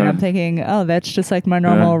kill me. And Yeah. I'm thinking, oh, that's just like my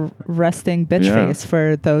normal resting bitch Yeah. face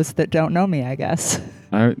for those that don't know me, I guess.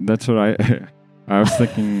 That's what I was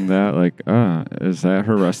thinking that, like, is that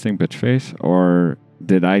her resting bitch face? Or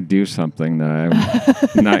did I do something that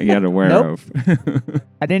I'm not yet aware Nope. of?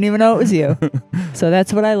 I didn't even know it was you. So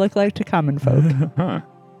that's what I look like to common folk. Huh.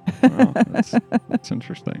 Well, that's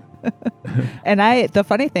interesting. And the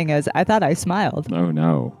funny thing is, I thought I smiled. Oh,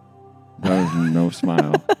 no. That was no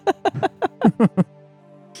smile.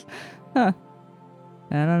 I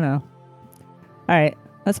don't know. All right,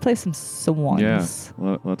 let's play some songs. Yeah,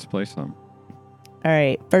 let's play some. All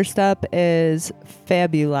right, first up is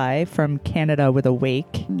Fabuli from Canada with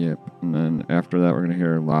Awake. Yep. And then after that, we're going to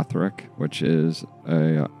hear Lothric, which is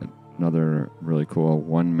another really cool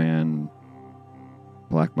one-man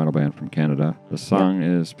black metal band from Canada. The song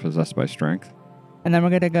is Possessed by Strength. And then we're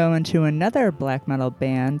going to go into another black metal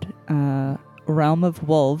band, Realm of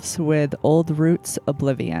Wolves with Old Roots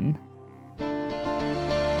Oblivion.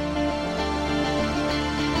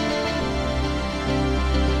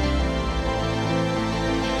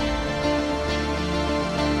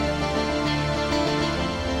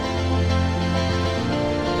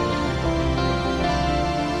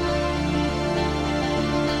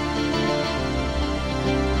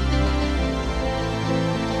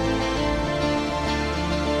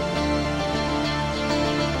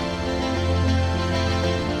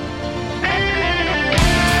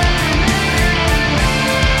 Thank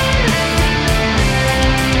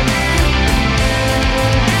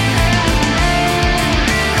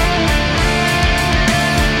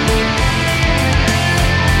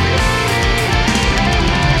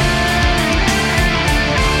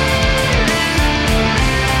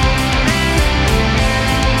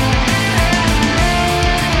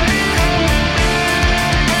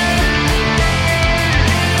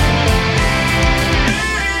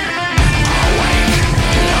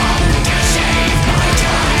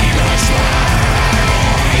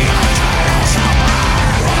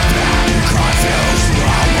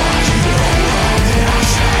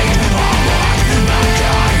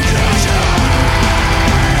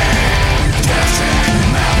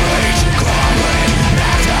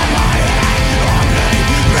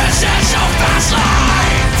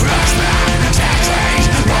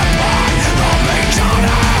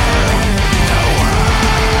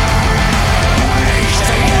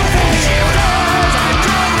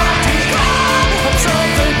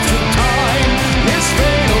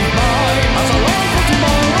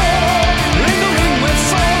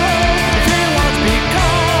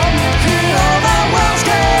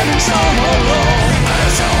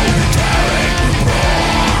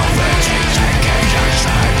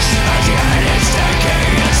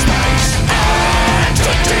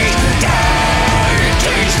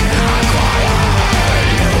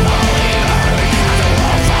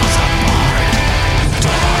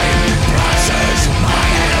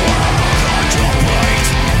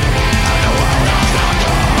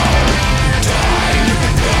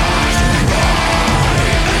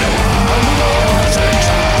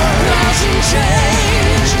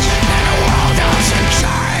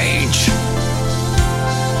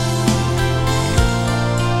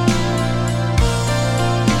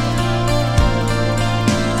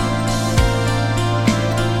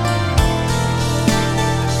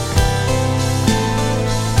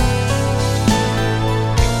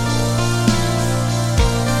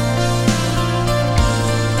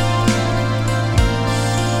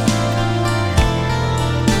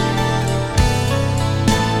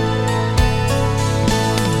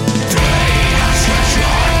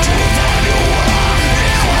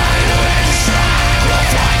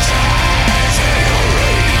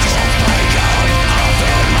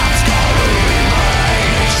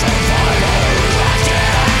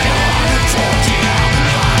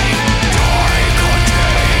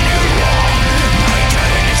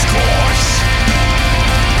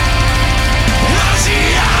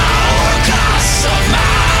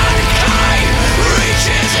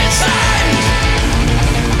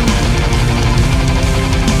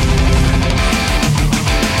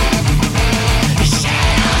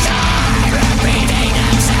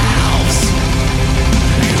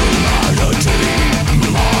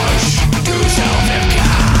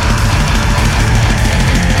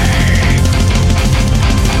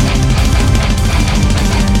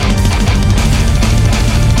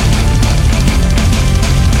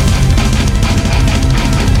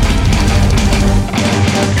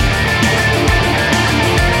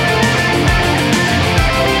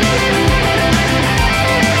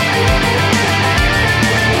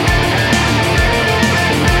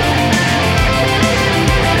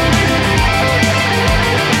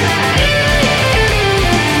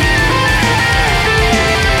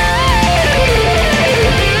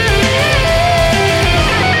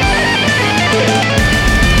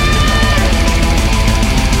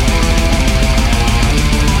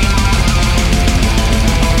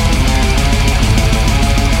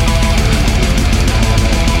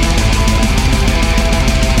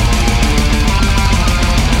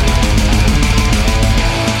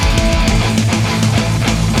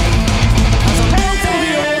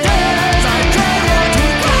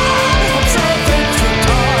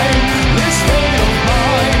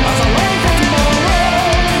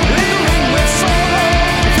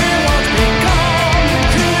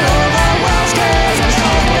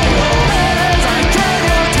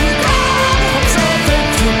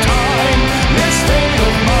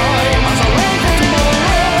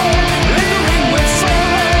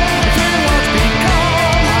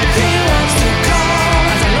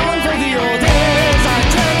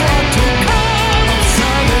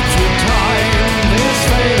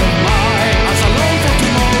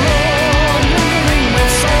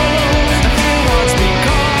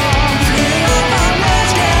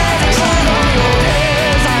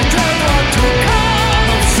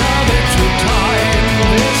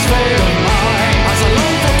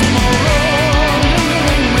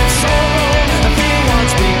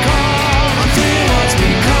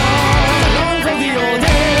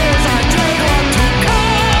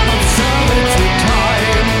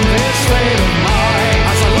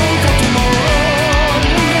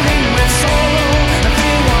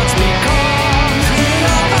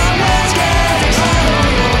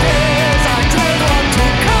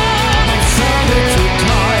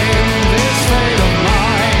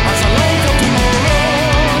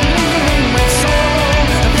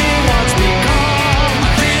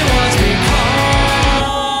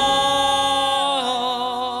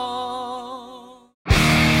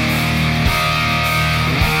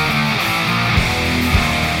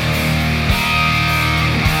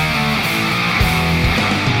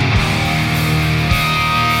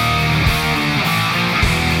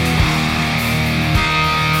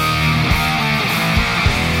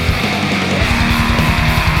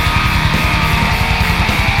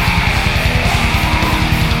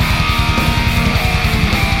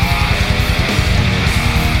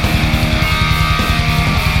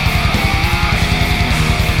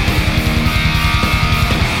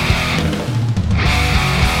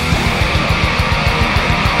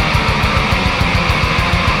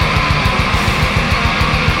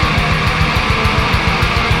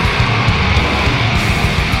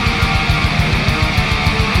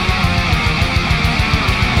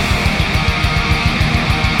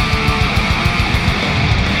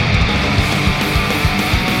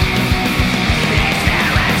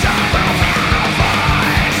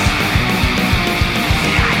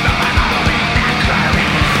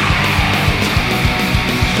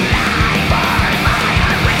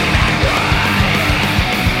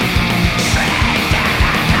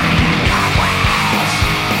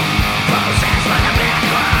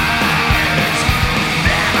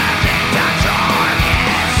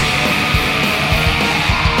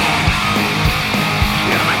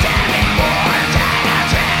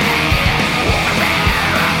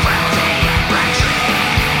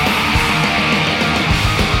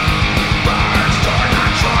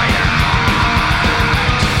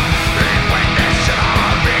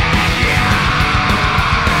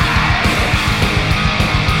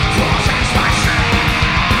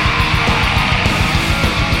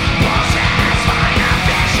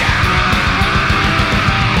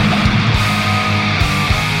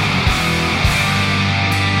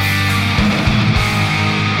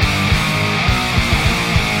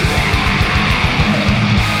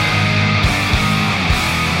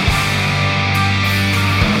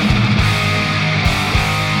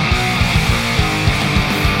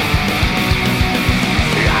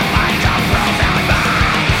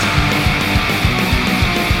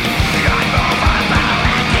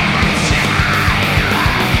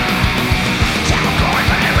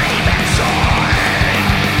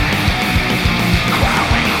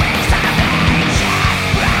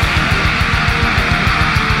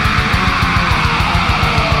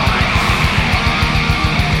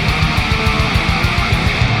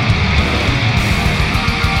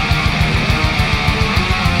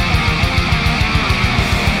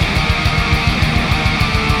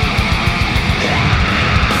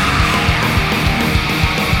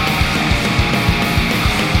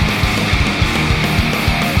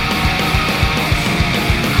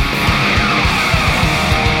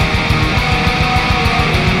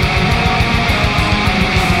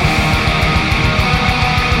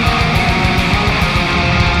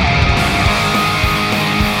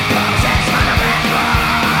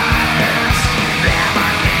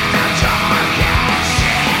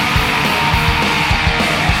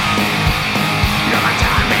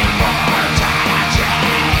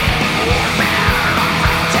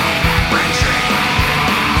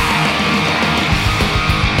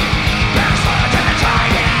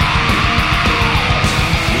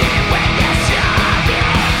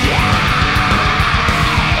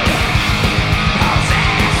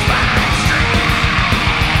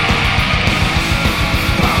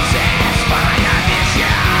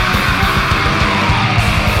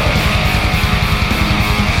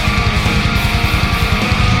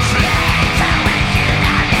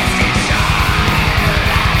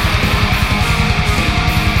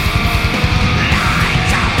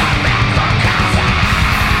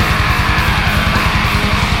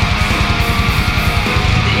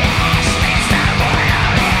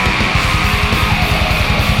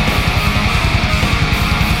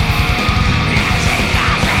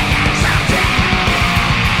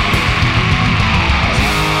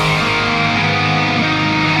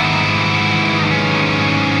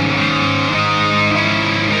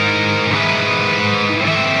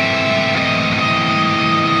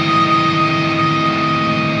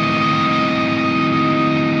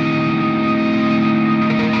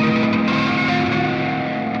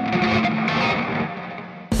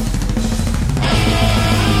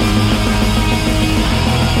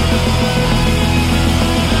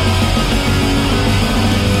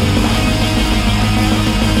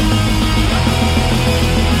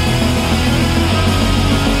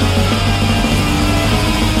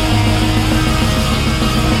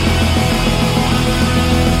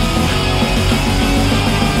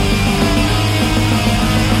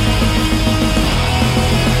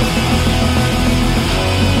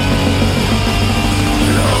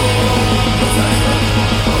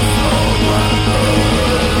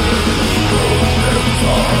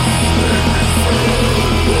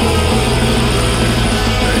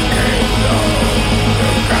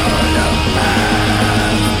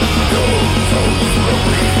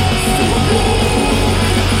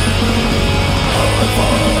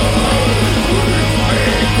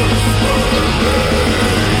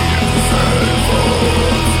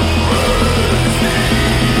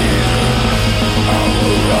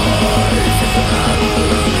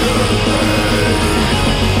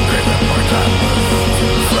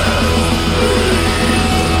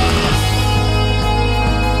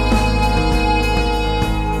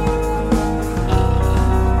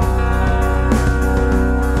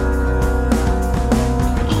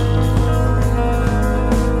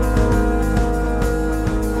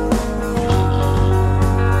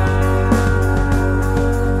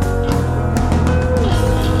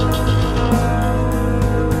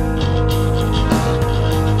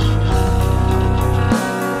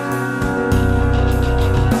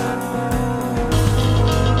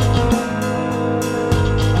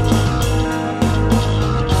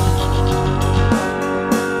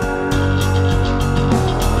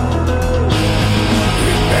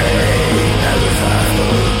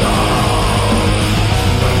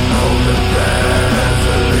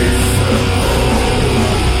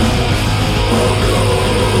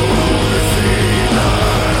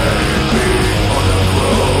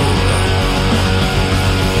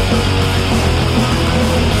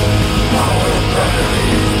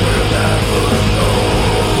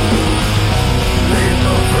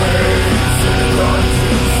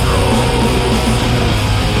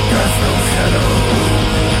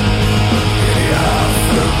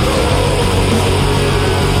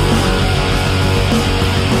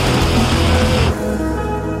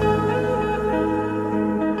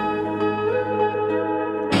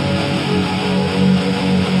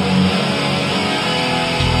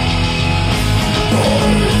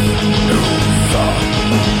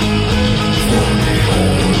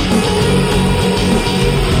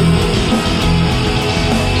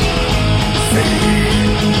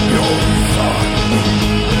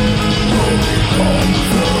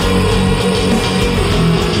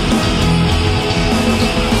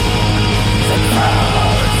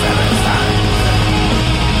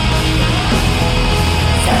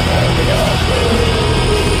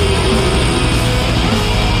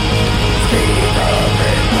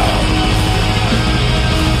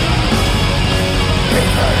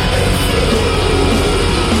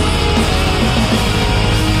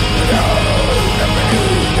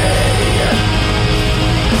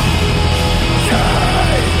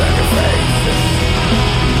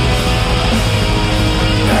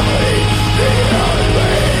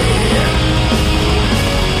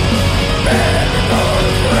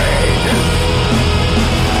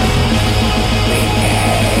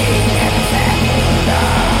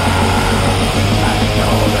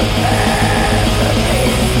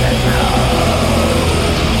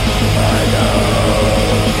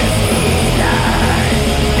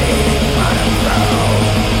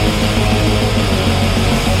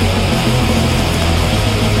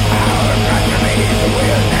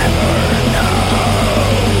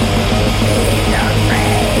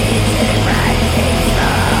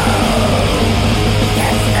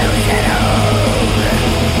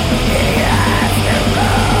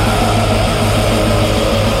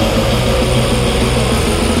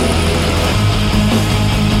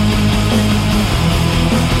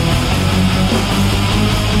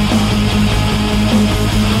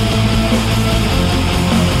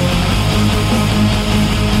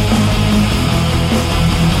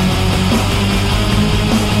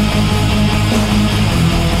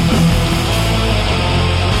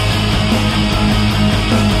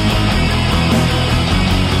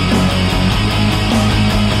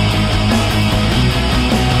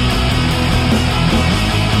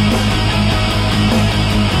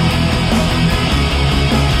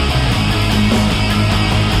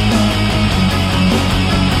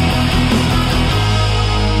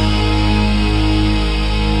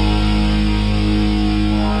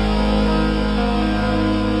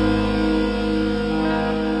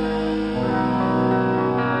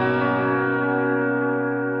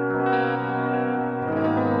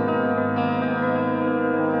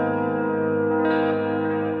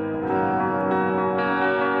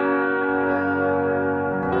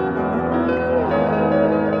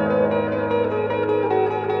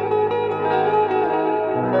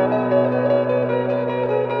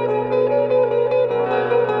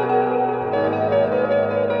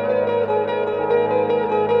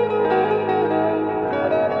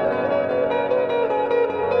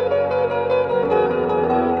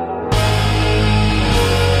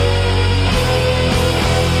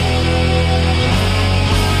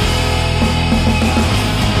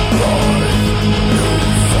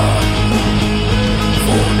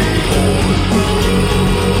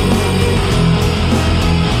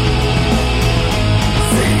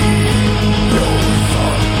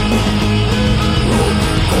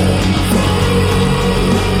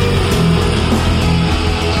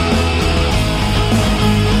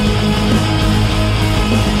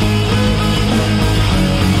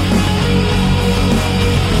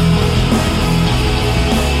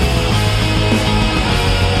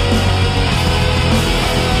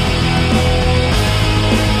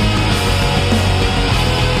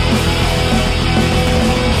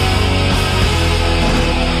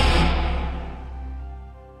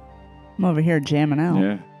over here jamming out.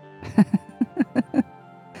 Yeah.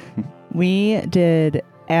 We did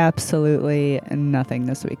absolutely nothing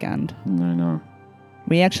this weekend. I know.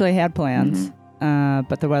 We actually had plans,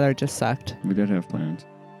 but the weather just sucked. We did have plans.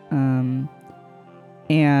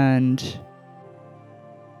 And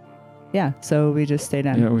yeah, so we just stayed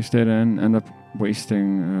in. Yeah, we stayed in. Ended up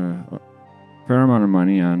wasting a fair amount of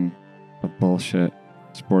money on a bullshit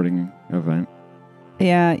sporting event.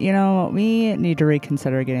 Yeah, you know, we need to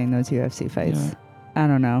reconsider getting those UFC fights. Yeah. I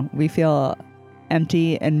don't know. We feel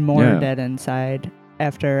empty and more Yeah. dead inside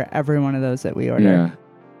after every one of those that we ordered. Yeah.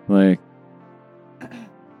 Like,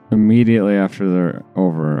 immediately after they're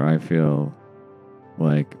over, I feel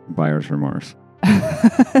like buyer's remorse.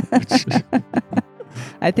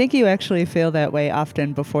 I think you actually feel that way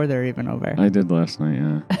often before they're even over. I did last night,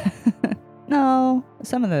 yeah. No,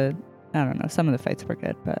 some of the fights were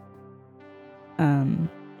good, but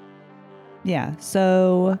yeah.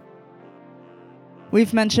 So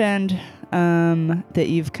we've mentioned that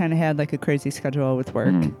you've kind of had like a crazy schedule with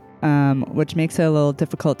work, which makes it a little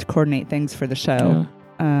difficult to coordinate things for the show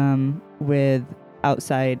with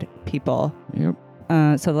outside people. Yep.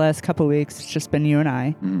 So the last couple weeks, it's just been you and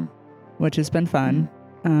I, which has been fun.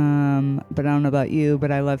 But I don't know about you,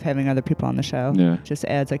 but I love having other people on the show. Yeah. Just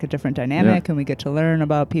adds like a different dynamic, and we get to learn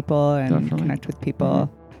about people and Definitely. connect with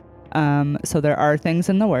people. So there are things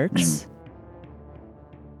in the works.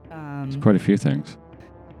 It's quite a few things.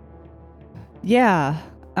 Yeah.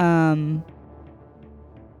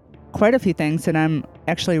 Quite a few things that I'm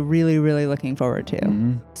actually really, really looking forward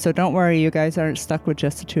to. So don't worry, you guys aren't stuck with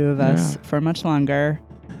just the two of us for much longer.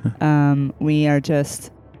 We are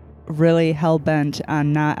just really hell-bent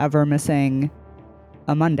on not ever missing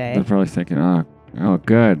a Monday. They're probably thinking, oh,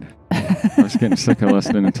 good. I was getting sick of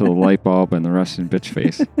listening to the light bulb and the Russian bitch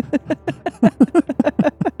face.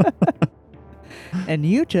 And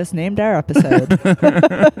you just named our episode.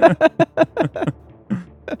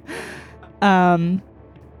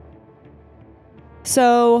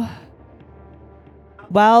 So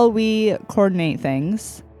while we coordinate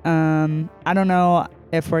things, I don't know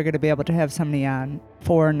if we're going to be able to have somebody on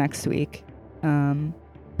for next week.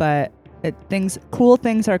 But cool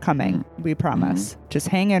things are coming. We promise. Just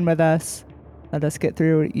hang in with us. Let us get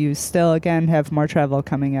through. You still, again, have more travel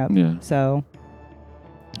coming up. Yeah. So,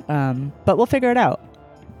 but we'll figure it out.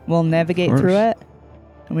 We'll navigate through it.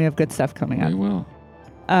 And we have good stuff coming up. We will.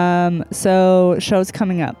 So shows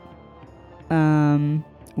coming up.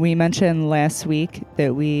 We mentioned last week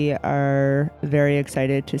that we are very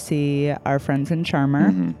excited to see our friends in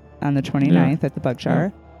Charmer on the 29th at the Bug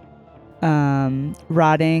Jar.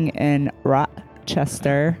 Rotting in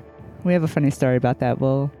Rochester. We have a funny story about that.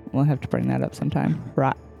 We'll have to bring that up sometime.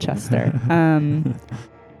 Rochester.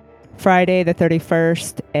 Friday the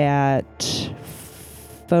 31st at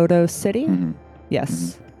Photo City.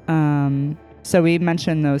 Yes. So we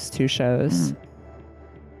mentioned those two shows.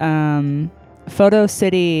 Photo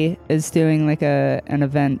City is doing like an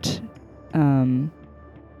event,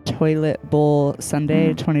 Toilet Bowl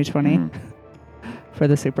Sunday 2020 for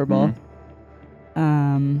the Super Bowl.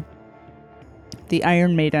 The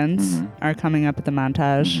Iron Maidens are coming up at the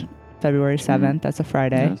Montage February 7th. That's a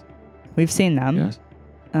Friday. Yes. We've seen them. Yes.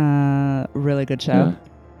 Really good show.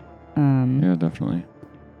 Yeah, definitely.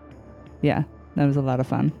 Yeah, that was a lot of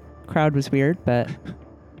fun. Crowd was weird, but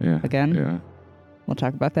again, we'll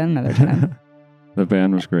talk about that another time. The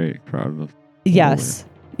band was great. Crowd was. Yes.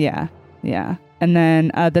 Yeah. And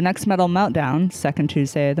then the next Metal Meltdown, second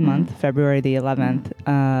Tuesday of the month, February the 11th,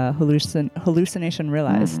 Hallucination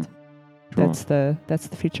Realized. Cool. That's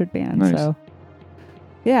the featured band. Nice. So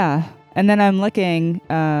yeah. And then I'm looking,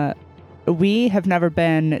 we have never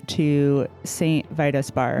been to St.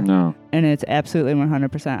 Vitus Bar. No. And it's absolutely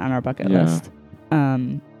 100% on our bucket list.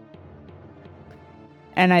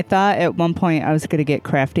 And I thought at one point I was going to get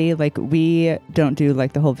crafty. Like, we don't do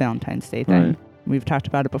like the whole Valentine's Day thing. Right. We've talked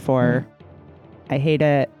about it before. I hate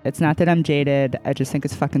it. It's not that I'm jaded. I just think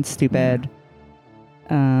it's fucking stupid.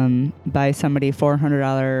 Buy somebody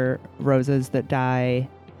 $400 roses that die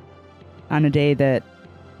on a day that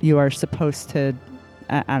you are supposed to.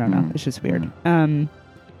 I don't know. It's just weird.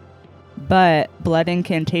 But Blood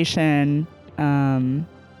Incantation, Dysrhythmia,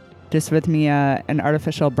 and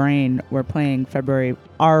Artificial Brain are playing February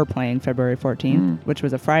 14th, which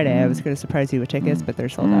was a Friday. I was going to surprise you with tickets, but they're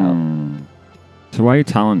sold out. So why are you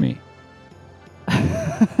telling me?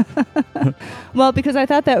 Well, because I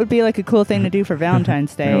thought that would be like a cool thing to do for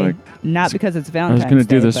Valentine's Day. Not because it's I Valentine's was Day. going to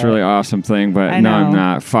do this but really awesome thing, but I no, I'm know.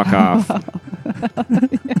 not. Fuck off.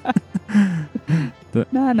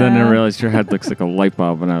 Then I realized your head looks like a light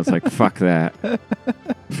bulb, and I was like, fuck that.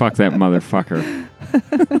 Fuck that motherfucker.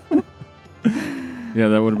 Yeah,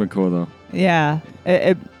 that would have been cool though. Yeah.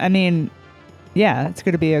 I mean, yeah, it's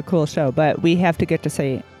going to be a cool show, but we have to get to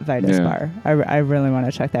St. Vitus Yeah. Bar. I really want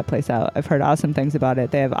to check that place out. I've heard awesome things about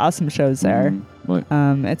it. They have awesome shows there. But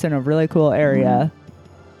It's in a really cool area.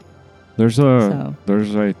 there's So-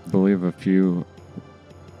 I believe a few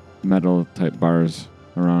metal type bars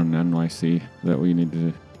around NYC that we need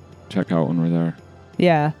to check out when we're there.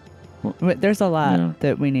 Yeah. Well, There's a lot yeah.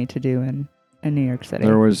 that we need to do in New York City.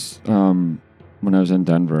 There was when I was in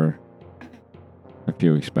Denver a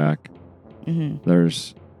few weeks back. Hmm.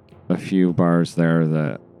 There's a few bars there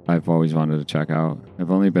that I've always wanted to check out. I've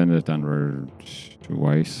only been to Denver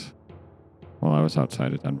twice. Well, I was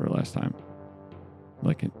outside of Denver last time,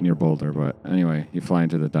 like near Boulder. But anyway, you fly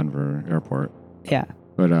into the Denver airport. Yeah.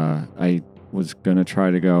 But I was gonna try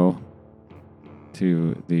to go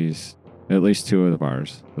to these at least two of the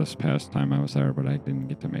bars this past time I was there, but I didn't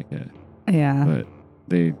get to make it. Yeah. But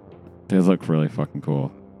they look really fucking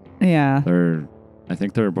cool. Yeah. I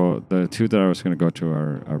think they're both the two that I was gonna go to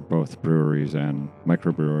are both breweries and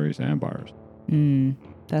microbreweries and bars.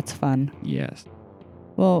 That's fun. Yes,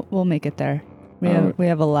 We'll make it there. We I have would- we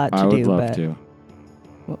have a lot to I would do, love but to.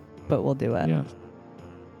 but we'll do it. Yes.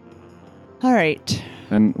 All right.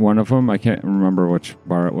 And one of them, I can't remember which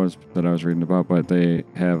bar it was that I was reading about, but they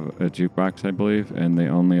have a jukebox, I believe, and they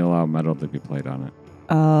only allow metal to be played on it.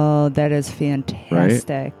 Oh, that is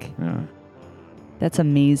fantastic. Yeah. That's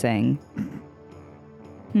amazing.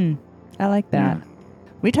 I like that. Yeah.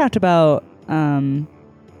 We talked about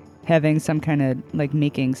having some kind of like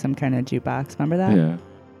making some kind of jukebox. Remember that? Yeah.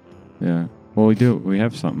 Yeah. Well, we do. We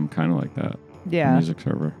have something kind of like that. Yeah. Music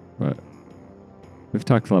server, but we've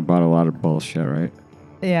talked about a lot of bullshit, right?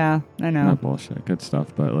 Yeah, I know. Not bullshit, good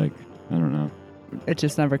stuff, but like, I don't know. It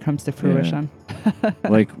just never comes to fruition.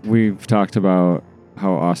 Like we've talked about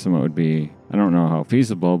how awesome it would be. I don't know how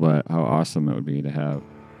feasible, but how awesome it would be to have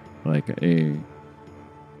like a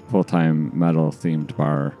full-time metal themed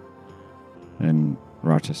bar in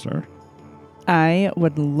Rochester. I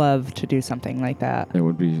would love to do something like that. It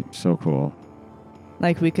would be so cool.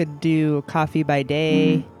 Like we could do coffee by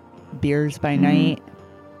day, beers by Mhm. night.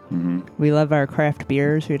 Hmm. We love our craft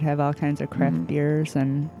beers. We'd have all kinds of craft Mhm. beers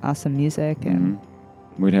and awesome music. And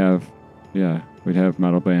We'd have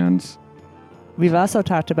metal bands. we've also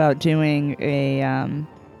talked about doing a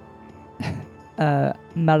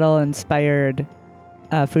metal inspired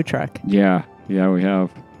food truck. Yeah, we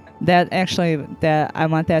have. That I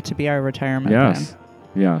want that to be our retirement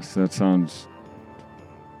Yes, that sounds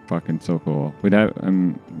fucking so cool.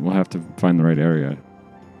 We'll have to find the right area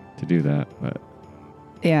to do that, but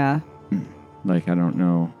plan. Yeah. like I don't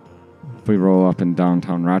know if we roll up in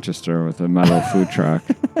downtown Rochester with a metal food truck,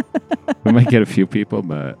 we might get a few people,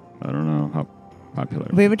 but I don't know how popular.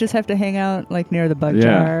 We would just have to hang out like near the bug Yeah.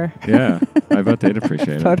 jar. Yeah, I bet they'd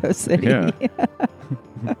appreciate it. Photo City. Yeah.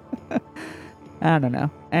 I don't know.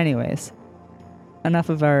 Anyways, enough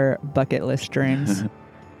of our bucket list dreams.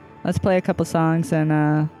 Let's play a couple songs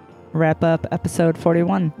and wrap up episode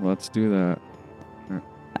 41. Let's do that.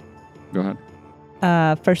 Go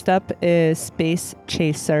ahead. First up is Space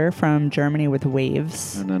Chaser from Germany with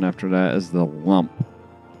Waves. And then after that is The Lump,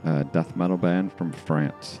 a death metal band from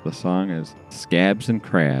France. The song is Scabs and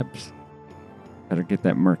Crabs. Better get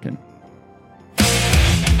that merkin'.